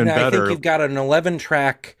and Or then even I think better, you've got an 11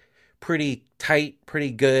 track, pretty tight,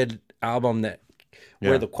 pretty good album that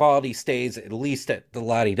where yeah. the quality stays at least at the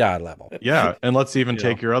la di da level. Yeah, and let's even You know,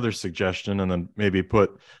 take your other suggestion and then maybe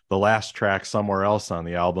put the last track somewhere else on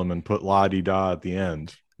the album and put La Di Da at the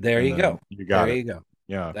end. there And you then go. you There got it. you go.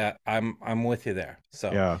 Yeah. That I'm with you there.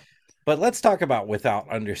 So, Yeah. but let's talk about Without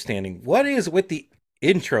Understanding. What is with the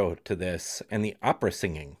intro to this and the opera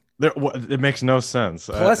singing? It makes no sense.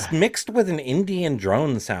 Plus mixed with an Indian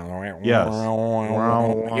drone sound. Yes.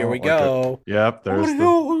 Here we Like a, go. yep, there's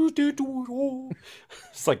the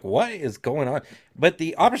It's like, what is going on? But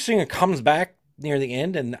the opera singer comes back near the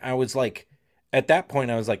end, and I was like, at that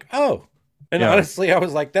point, I was like, oh. And yeah, honestly, I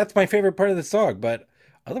was like, that's my favorite part of the song, but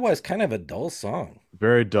otherwise, kind of a dull song.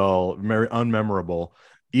 very dull, very unmemorable.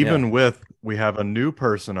 Yeah. Even with we have a new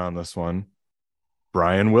person on this one.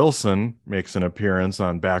 Brian Wilson makes an appearance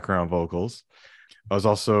on background vocals. I was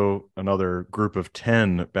also another group of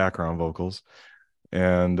 10 background vocals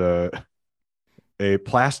and a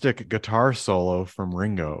plastic guitar solo from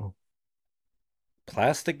Ringo.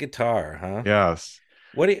 Plastic guitar, huh? Yes.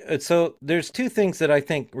 So there's two things that I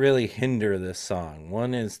think really hinder this song.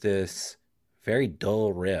 One is this very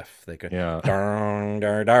dull riff. They go Yeah. dong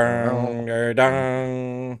dar dong dar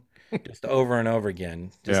dong just over and over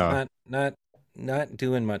again. Just Yeah. not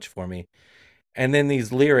doing much for me. And then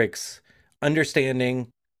these lyrics, understanding,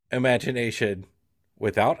 imagination,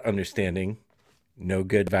 without understanding, no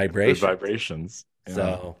good Good vibration. vibrations. Yeah.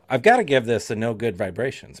 So I've got to give this a no good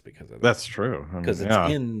vibrations because of that. That's true. I mean, Because it's yeah.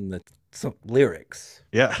 in the some lyrics.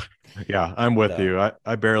 Yeah. Yeah. I'm with So you.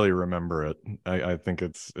 I barely remember it. I think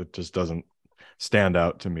it just doesn't stand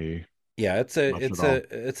out to me yeah, much at all.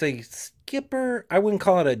 it's a skipper. I wouldn't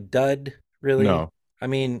call it a dud, really. No. I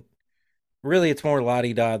mean, really, it's more la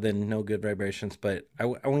di da than no good vibrations. But I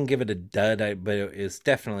wouldn't give it a dud. But it is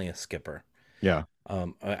definitely a skipper. Yeah. A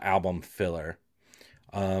album filler.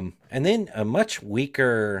 And then a much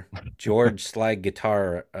weaker George slide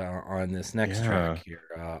guitar on this next Yeah. track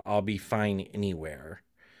here. I'll Be Fine Anywhere.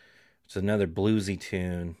 It's another bluesy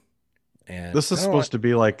tune, and This is I don't want. supposed to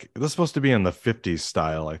be like this is supposed to be in the 50s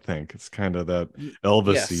style, I think. It's kind of that Yes,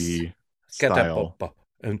 Elvis-y it's got that style.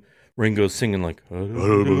 and Ringo's singing like.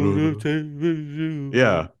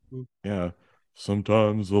 Yeah. Yeah.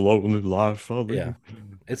 Sometimes a lonely life. Yeah,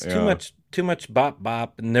 it's too Yeah. much. too much bop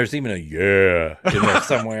bop, and there's even a yeah in there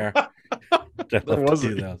somewhere. I There love to was,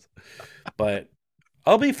 do those, but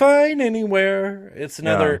I'll be fine anywhere. It's yeah,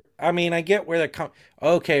 another. I mean, I get where they're coming.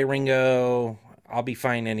 Okay, Ringo, I'll be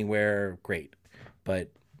fine anywhere. Great,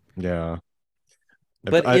 but yeah.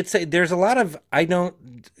 but I there's a lot of I don't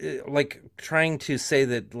like trying to say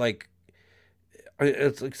that like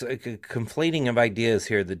it's like a conflating of ideas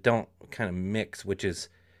here that don't kind of mix, which is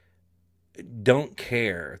don't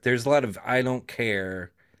care. There's a lot of I don't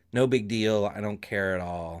care, no big deal, I don't care at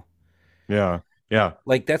all. yeah, yeah.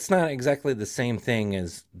 Like that's not exactly the same thing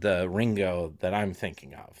as the Ringo that I'm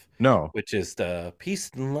thinking of, No, which is the peace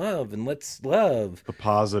and love and let's love the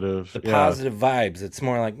positive. the Yeah, positive vibes. It's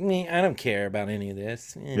more like me, I don't care about any of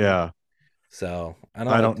this. yeah. So I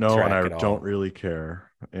don't I like don't the know, and track I at don't all. really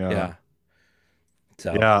care. Yeah. Yeah.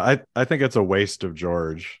 So Yeah, I think it's a waste of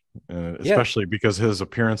George, yeah, especially because his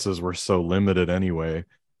appearances were so limited anyway.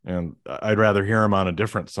 And I'd rather hear him on a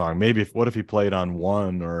different song. Maybe what if he played on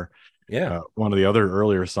one or yeah, one of the other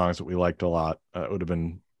earlier songs that we liked a lot? It would have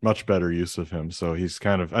been much better use of him. So he's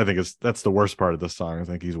kind of, I think that's the worst part of this song. I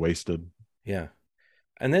think he's wasted. yeah.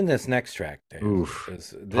 And then this next track, Dave, Oof,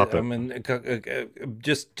 is I puppet. mean,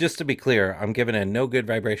 just to be clear, I'm giving a no good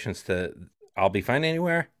vibrations to "I'll Be Fine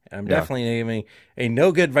Anywhere," and I'm Yeah, definitely giving a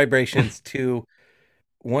no good vibrations to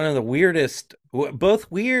one of the weirdest,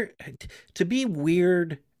 both weird, to be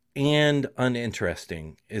weird and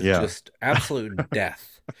uninteresting is yeah. just absolute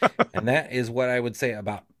death, and that is what I would say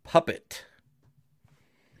about "Puppet."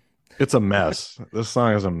 It's a mess. This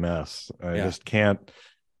song is a mess. Yeah,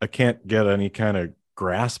 I can't get any kind of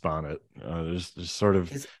grasp on it. Just sort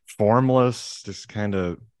of is formless, just kind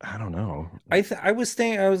of, I don't know. I was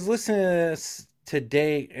thinking I was listening to this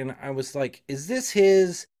today and I was like, is this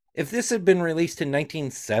his if this had been released in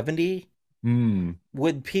 1970, Hmm.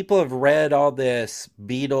 would people have read all this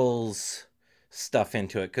Beatles stuff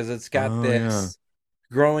into it? Because it's got Oh yeah. this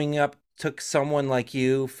growing up took someone like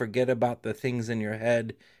you, forget about the things in your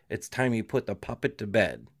head. It's time you put the puppet to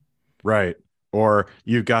bed. Right. Or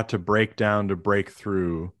you got to break down to break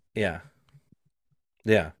through. Yeah.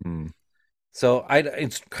 Yeah. Hmm. So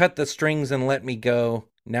it's cut the strings and let me go.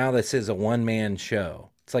 Now this is a one man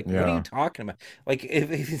show. It's like, what are you Yeah. talking about? Like,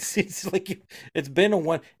 if it's like it's been a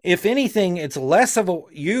one. If anything, it's less of a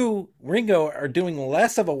you Ringo are doing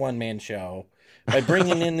less of a one man show by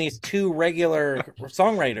bringing in these two regular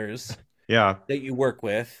songwriters Yeah. that you work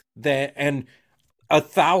with that and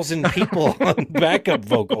 1,000 people on backup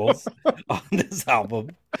vocals on this album.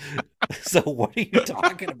 So what are you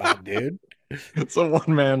talking about, dude? It's a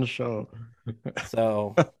one man show.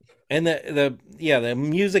 So, and the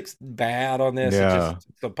music's bad on this. It Yeah. just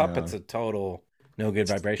the Yeah. puppet's a total no good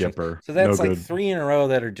vibrations. Skipper. So No that's like good. three in a row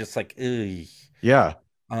that are just like, ugh. Yeah.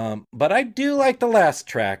 But I do like the last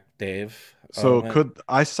track, Dave. So could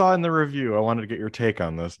I saw in the review, I wanted to get your take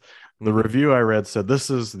on this. The Mhm. review I read said this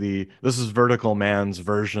is Vertical Man's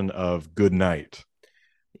version of Good Night.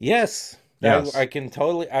 Yes, I Yes. can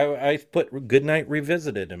totally. I put Goodnight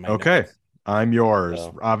Revisited in my Okay. notes. I'm yours.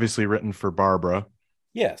 So Obviously written for Barbara.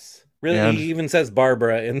 yes, really, he And even says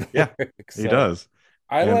Barbara in the yeah, lyrics. he So does.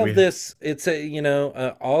 I And love we this. It's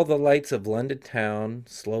a, all the lights of London town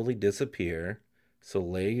slowly disappear. So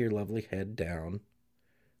lay your lovely head down,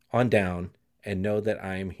 on down, and know that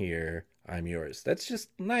I'm here. I'm yours. That's just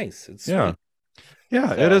nice. It's yeah. sweet.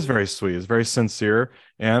 Yeah, it is So, very sweet. It's very sincere.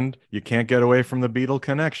 And you can't get away from the Beatle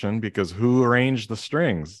connection because who arranged the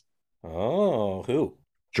strings? oh, who?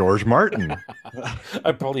 George Martin.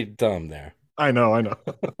 I'm probably dumb there. I know, I know.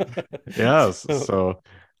 Yes. So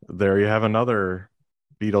there you have another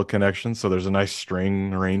Beatle connection. So there's a nice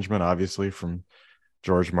string arrangement, obviously, from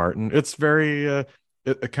George Martin. It's very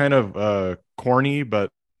kind of corny,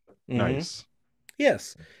 but Hmm. nice.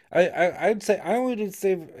 Yes, I'd say I would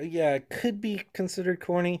say yeah, it could be considered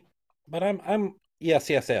corny, but I'm yes,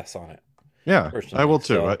 yes, yes on it Yeah, I personally. will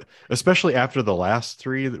too. So Especially after the last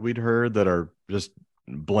three that we'd heard that are just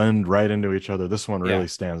blend right into each other. This one yeah. really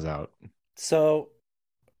stands out. So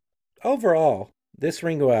overall, this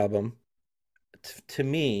Ringo album, to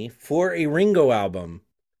me, for a Ringo album,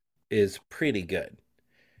 is pretty good.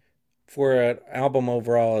 For an album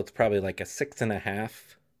overall, it's probably like a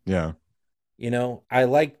 6.5. Yeah, I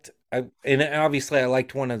liked, and obviously I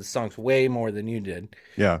liked one of the songs way more than you did,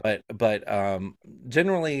 yeah, but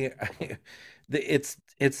generally, it's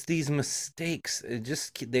these mistakes.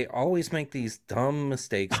 They always make these dumb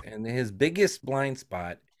mistakes, and his biggest blind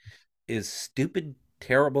spot is stupid,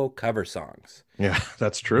 terrible cover songs. yeah.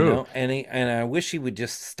 That's true. And I wish he would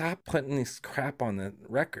just stop putting this crap on the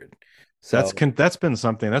record. So That's been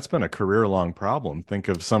something that's been a career long problem. Think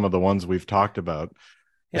of some of the ones we've talked about.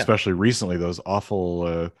 Yeah. especially recently, those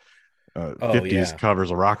awful Oh 50s yeah.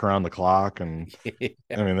 covers of Rock Around the Clock. And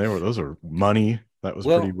I mean, those were Money. That was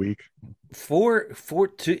pretty Well, weak. for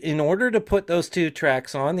to in order to put those two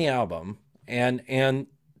tracks on the album and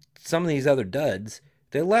some of these other duds,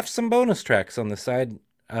 they left some bonus tracks on the side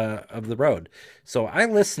of the road. So I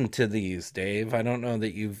listened to these, Dave. I don't know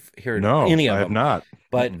that you've heard No, any I of have them, not.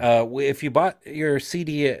 but Mm-mm. if you bought your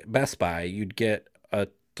CD at Best Buy, you'd get a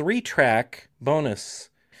three-track bonus,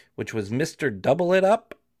 which was Mr. Double It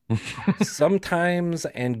Up, Sometimes,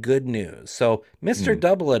 and Good News. So Mr. Mm.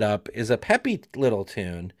 Double It Up is a peppy little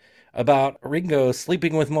tune about Ringo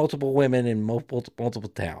sleeping with multiple women in multiple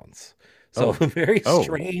towns. So Oh, a very oh,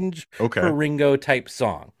 strange for okay. Ringo type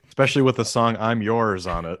song. Especially with the song "I'm Yours"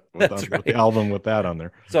 on it, That's with the right. album with that on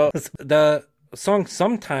there. So the song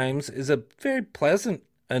Sometimes is a very pleasant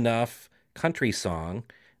enough country song.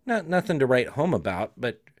 Not nothing to write home about,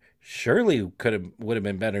 but surely could have would have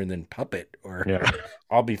been better than Puppet or Yeah.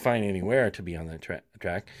 I'll Be Fine Anywhere to be on the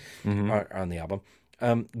track Hmm. or on the album.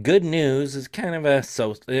 Good News is kind of a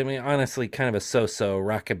I mean, honestly, kind of a so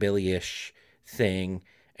rockabilly-ish thing.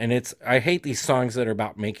 And I hate these songs that are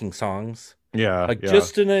about making songs. Yeah, Like yeah,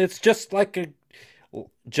 it's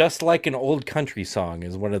just like an old country song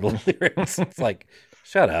is one of the lyrics. It's like,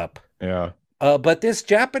 shut up. yeah. But this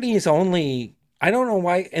Japanese only, I don't know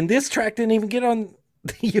why, and this track didn't even get on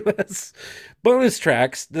the US bonus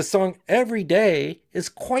tracks. The song Every Day is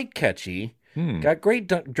quite catchy, Hmm. got great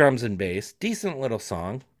drums and bass, decent little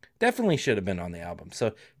song. Definitely should have been on the album.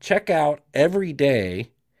 So check out Every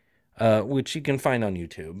Day, which you can find on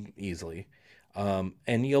YouTube easily.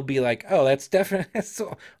 And you'll be like, oh, that's definitely so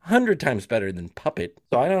 100 times better than Puppet.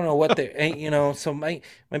 So I don't know what so my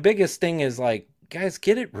biggest thing is like, guys,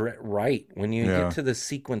 get it right when you get Yeah. to the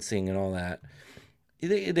sequencing and all that.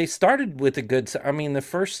 They started with a good, I mean, the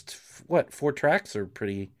first, what, four tracks are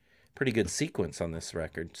pretty good sequence on this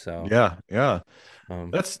record. So, Yeah, yeah.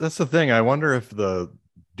 um, That's the thing. I wonder if the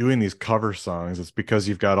doing these cover songs, it's because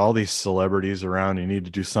you've got all these celebrities around. You need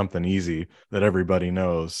to do something easy that everybody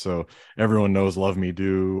knows. So everyone knows Love Me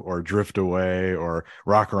Do or Drift Away or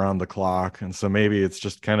Rock Around the Clock. And so maybe it's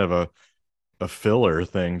just kind of a filler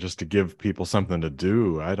thing just to give people something to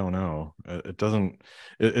do. I don't know. It doesn't,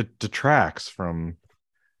 it detracts from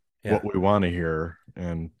yeah. what we want to hear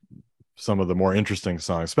and some of the more interesting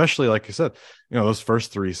songs, especially like you said, those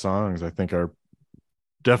first three songs I think are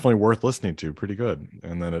definitely worth listening to. Pretty good.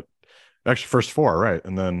 And then it actually first four, right?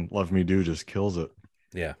 And then Love Me Do just kills it.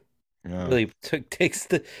 Yeah. Yeah. Really takes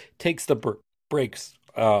the breaks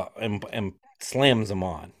and slams them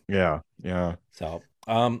on. Yeah. Yeah. So,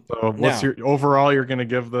 So what's now your overall you're gonna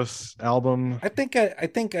give this album? I think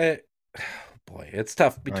boy, it's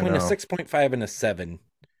tough I between a know. 6.5 and a 7.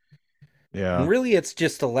 And Yeah. really it's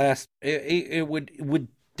just a last it would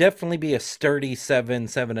definitely be a sturdy 7,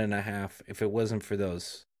 7.5 if it wasn't for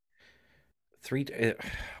those three God.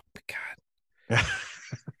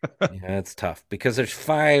 Yeah, it's tough because there's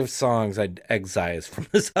 5 songs I'd excise from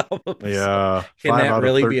this album. So Yeah. can Five that out of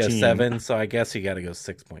really be a 13. 7? So I guess you got to go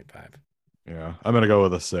 6.5. Yeah. I'm gonna go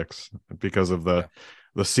with a six because of Yeah.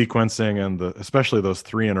 the sequencing and the especially those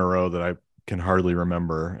three in a row that I can hardly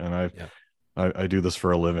remember. And Yeah. I do this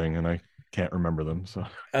for a living and I can't remember them. So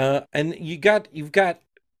And you've got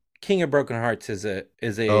King of Broken Hearts is a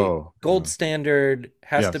oh gold standard,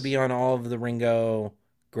 has to be yes, on all of the Ringo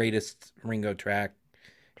greatest Ringo track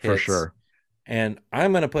for hits. sure. And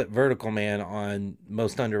I'm gonna put Vertical Man on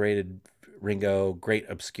most underrated Ringo, great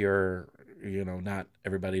obscure, not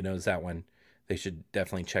everybody knows that one. They should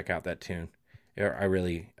definitely check out that tune. Yeah, I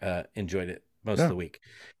really enjoyed it most of Yeah, the week.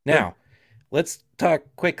 good. Now, let's talk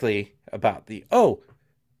quickly about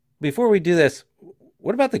before we do this,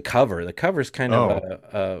 what about the cover? The cover's kind of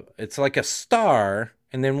Oh, it's like a star,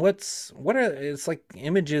 and then it's like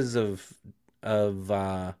images of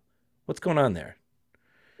what's going on there?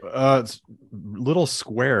 it's little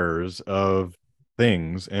squares of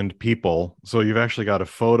things and people. So you've actually got a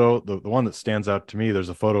photo. The one that stands out to me, there's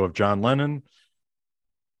a photo of John Lennon.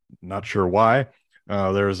 Not sure why.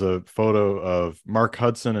 There's a photo of Mark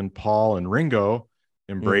Hudson and Paul and Ringo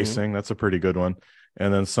Hmm. embracing. That's a pretty good one.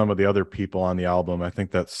 And then some of the other people on the album. I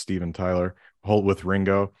think that's Steven Tyler, hold with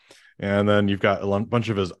Ringo. And then you've got a bunch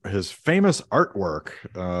of his famous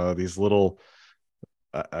artwork. These little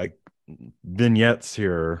uh, vignettes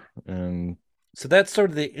here, and So that's sort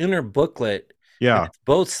of the inner booklet, and yeah. it's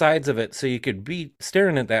both sides of it, so you could be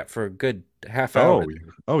staring at that for a good half hour, Oh,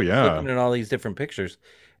 oh yeah, looking at all these different pictures.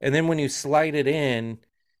 And then when you slide it in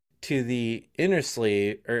to the inner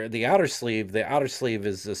sleeve or the outer sleeve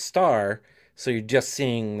is a star. So you're just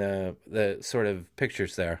seeing the sort of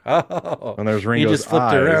pictures there. Oh, And there's you Ringo's just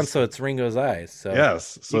flipped it around eyes. so it's Ringo's eyes. So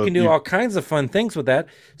Yes. you So can do you all kinds of fun things with that.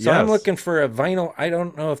 So I'm yes. looking for a vinyl. I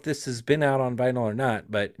don't know if this has been out on vinyl or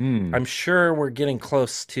not, but Hmm. I'm sure we're getting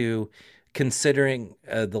close to considering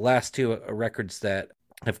the last two records that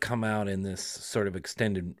have come out in this sort of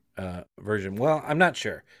extended version. Well, I'm not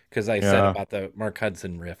sure because I said Yeah. about the Mark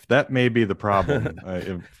Hudson rift. That may be the problem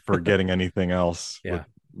for getting anything else with Yeah,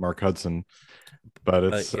 Mark Hudson. But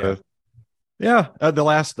but it's yeah, yeah.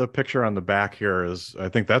 The picture on the back here is, I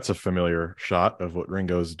think that's a familiar shot of what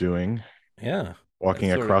Ringo's doing, yeah, that's walking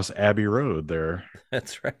sort of across Abbey Road there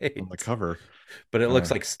that's on the right. cover. But it Uh,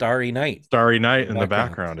 looks like Starry Night Starry in Night the in the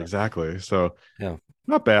background. background, So exactly. So yeah,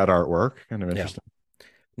 not bad artwork, kind of yeah. interesting.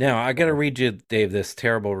 Now I got to read you, Dave, this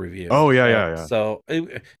terrible review. Oh yeah, yeah,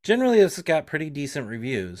 yeah. Generally, this has got pretty decent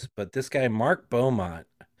reviews, but this guy Mark Beaumont,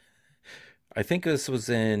 I think this was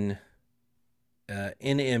in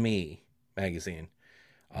NME magazine.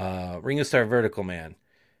 Ringo Starr Vertical Man.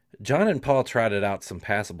 John and Paul trotted out some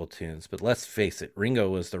passable tunes, but let's face it, Ringo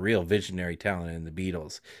was the real visionary talent in the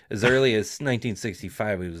Beatles. As early as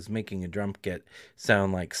 1965, he was making a drum kit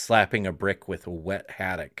sound like slapping a brick with a wet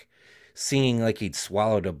haddock, singing like he'd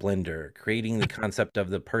swallowed a blender, creating the concept of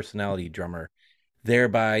the personality drummer,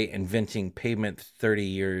 thereby inventing pavement 30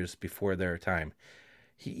 years before their time.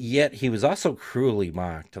 Yet he was also cruelly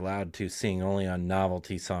mocked, allowed to sing only on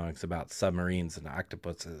novelty songs about submarines and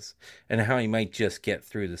octopuses, and how he might just get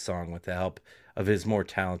through the song with the help of his more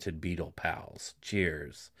talented Beatle pals.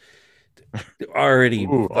 Cheers. Already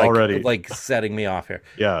Ooh, already. like setting me off here.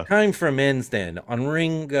 Yeah. Time for men's then. On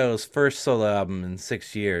Ringo's first solo album in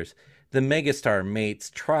 6 years, the megastar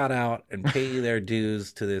mates trot out and pay their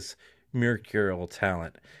dues to this mercurial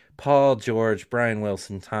talent. Paul, George, Brian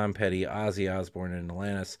Wilson, Tom Petty, Ozzy Osbourne, and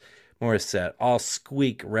Alanis Morissette all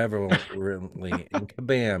squeak reverently, and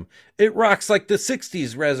kabam! It rocks like the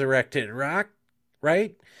 '60s resurrected rock,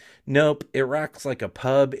 right? Nope, it rocks like a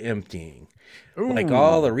pub emptying. Like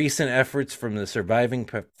all Ooh. the recent efforts from the surviving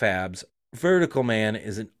Fabs, Vertical Man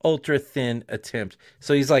is an ultra thin attempt.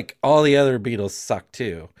 So he's like, all the other Beatles suck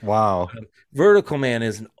too. Wow. Vertical Man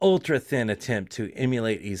is an ultra thin attempt to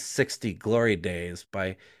emulate his 60 glory days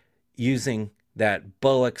by using that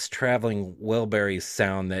Bullock's Traveling Wilburys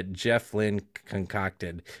sound that Jeff Lynne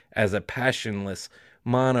concocted as a passionless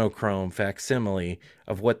monochrome facsimile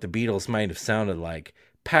of what the Beatles might have sounded like,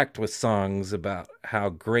 packed with songs about how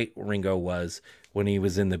great Ringo was when he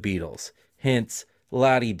was in the Beatles. Hence,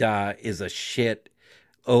 La Di Da is a shit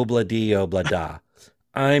obla di obla da.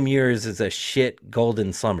 I'm yours is a shit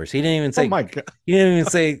golden slumbers. Oh my God. He didn't even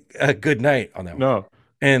say good night on that one. No.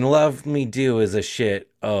 And Love Me Do is a shit.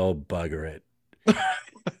 Oh, bugger it.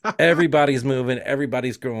 Everybody's moving,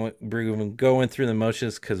 everybody's grooving, going through the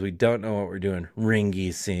motions because we don't know what we're doing.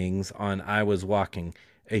 Ringy sings on I Was Walking,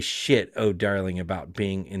 a shit, oh darling, about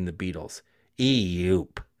being in the Beatles.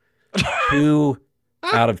 Eoop. 2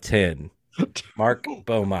 out of 10. Mark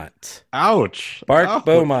Beaumont. Ouch. Mark Ouch.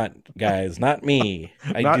 Beaumont, guys, not me.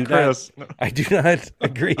 Not Chris. I do not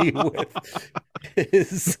agree with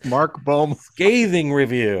his Mark Bohm. scathing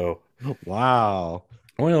review. Wow.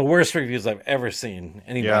 One of the worst reviews I've ever seen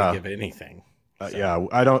anybody Yeah. give anything. So, Yeah.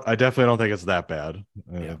 I definitely don't think it's that bad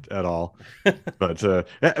yeah. at all. But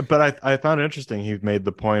I found it interesting. He made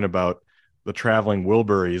the point about the traveling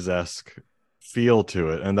Wilburys esque feel to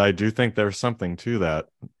it. And I do think there's something to that.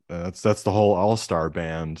 That's the whole all-star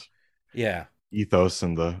band Yeah. ethos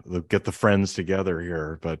and the get the friends together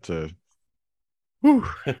here. But whew,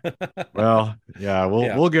 well, yeah, we'll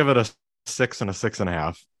Yeah. we'll give it a 6 and a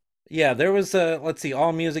 6.5. Yeah, there was a let's see,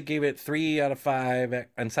 All Music gave it 3 out of 5.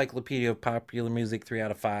 Encyclopedia of Popular Music 3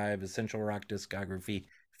 out of 5. Essential Rock Discography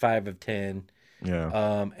 5 of 10.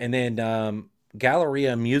 Yeah. And then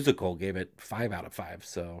Galleria Musical gave it 5 out of 5.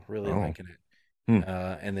 So really Oh. liking it. Hmm.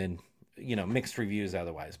 And then mixed reviews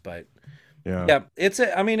otherwise, but Yeah. yeah, it's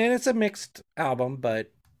a mixed album,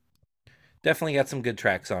 but definitely got some good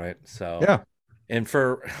tracks on it. So Yeah. and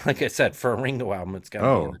for like I said, for a Ringo album, it's got to be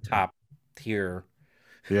in Oh. the top tier.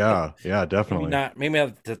 Yeah. Yeah. Definitely. Maybe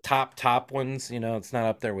not the top ones. It's not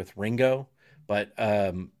up there with Ringo, but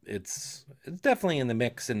it's definitely in the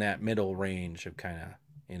mix in that middle range of kind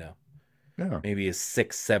of Yeah. maybe his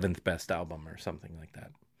sixth, seventh best album or something like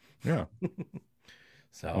that. Yeah. Well,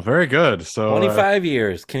 So very good. So 25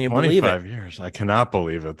 years, can you believe it? 25 years. I cannot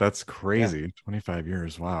believe it. That's Yeah. crazy. 25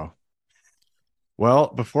 years. Wow. Well,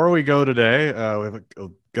 before we go today, we have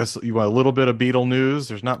guess you want a little bit of Beatle news.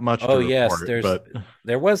 There's not much to Oh yes, report, but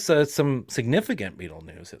there was some significant Beatle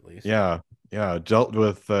news at least. yeah, yeah, dealt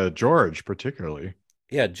with George particularly.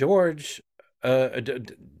 Yeah, George.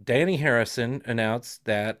 Danny Harrison announced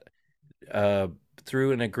that uh,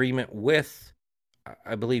 through an agreement with,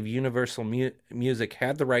 I believe, Universal Music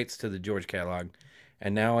had the rights to the George catalog,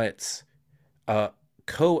 and now it's uh,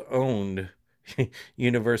 co-owned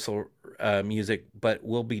Universal Music, but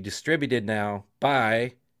will be distributed now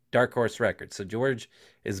by Dark Horse Records. So George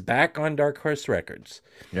is back on Dark Horse Records,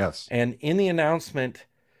 Yes. and in the announcement,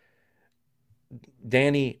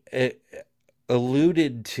 Danny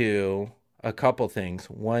alluded to a couple things.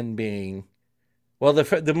 One being, well,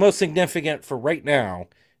 the most significant for right now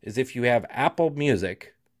is if you have Apple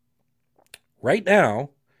Music. Right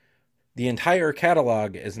now, the entire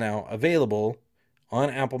catalog is now available on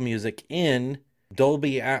Apple Music in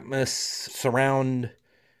Dolby Atmos surround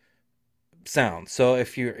sound. So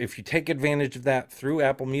if you take advantage of that through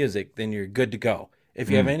Apple Music, then you're good to go. If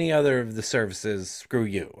you have Mm, any other of the services, screw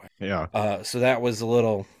you. yeah. So that was a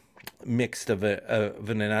little mixed of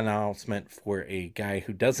an announcement for a guy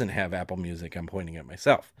who doesn't have Apple Music. I'm pointing at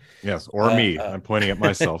myself. Yes. Or Uh, me. uh, I'm pointing at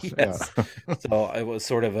myself. Yeah. yes. So I was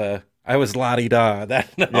sort of I was la di da that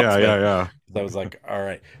Yeah. Yeah. announcement. Yeah. So I was like, all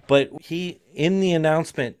right. But in the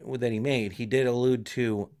announcement that he made, he did allude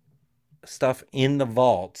to stuff in the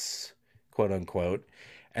vaults, quote unquote.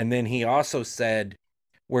 And then he also said,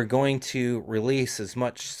 we're going to release as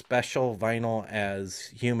much special vinyl as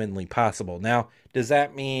humanly possible. Now, does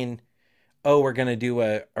that mean, oh, we're going to do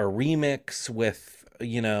a remix with,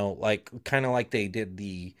 like kind of like they did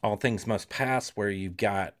the All Things Must Pass, where you've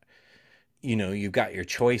got your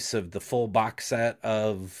choice of the full box set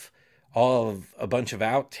of all of a bunch of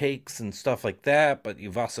outtakes and stuff like that, but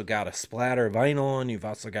you've also got a splatter vinyl and you've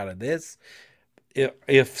also got a this.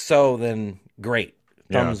 If so, then great.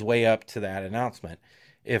 Yeah. Thumbs way up to that announcement.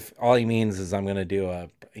 If all he means is I'm going to do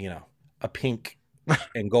a pink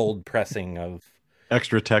and gold pressing of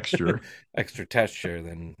Extra texture. extra texture,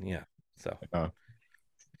 then yeah. So Yeah. so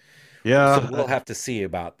Yeah. we'll have to see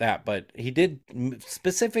about that. But he did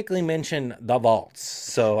specifically mention the vaults.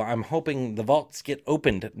 So I'm hoping the vaults get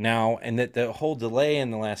opened now, and that the whole delay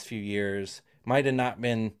in the last few years might have not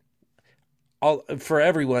been all for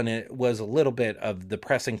everyone. It was a little bit of the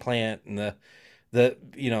pressing plant and the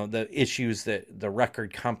issues that the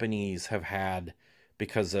record companies have had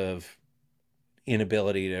because of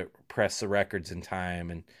inability to press the records in time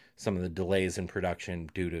and some of the delays in production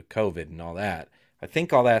due to COVID and all that. I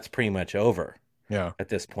think all that's pretty much over Yeah. at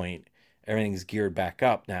this point. Everything's geared back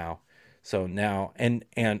up now. So now and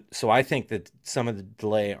so I think that some of the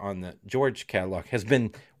delay on the George catalog has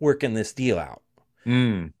been working this deal out.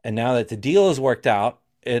 Mm, And now that the deal is worked out,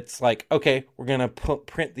 it's like, okay, we're gonna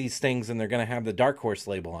print these things and they're gonna have the Dark Horse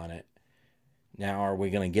label on it. Now, are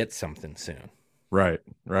we gonna get something soon? right.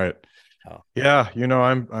 Right. Oh, Yeah,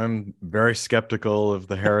 I'm very skeptical of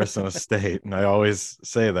the Harrison estate, and I always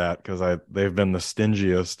say that because they've been the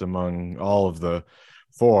stingiest among all of the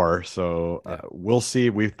four. So yeah, we'll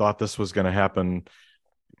see. We thought this was going to happen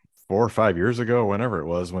 4 or 5 years ago, whenever it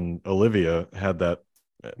was, when Olivia had that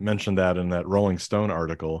mentioned that in that Rolling Stone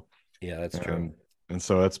article, yeah, that's true. and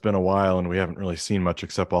so it's been a while, and we haven't really seen much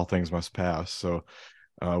except All Things Must Pass. So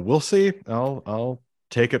we'll see. I'll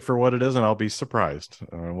take it for what it is, and I'll be surprised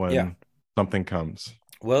Yeah. when something comes,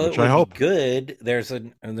 Well, it which I would be hope. good. There's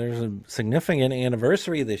a significant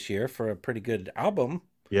anniversary this year for a pretty good album of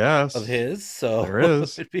Yes, his. So there it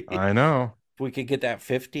is. would be I know. if we could get that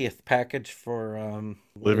 50th package for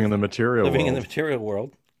what Living in is the it? material Living in the world. Material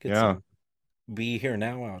World. Get Yeah, some Be Here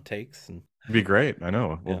Now outtakes and it'd be great. I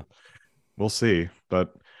know. yeah. We'll see.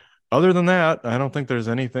 But other than that, I don't think there's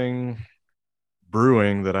anything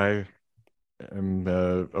brewing that I am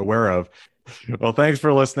aware of. Well, thanks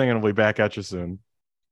for listening, and we'll be back at you soon.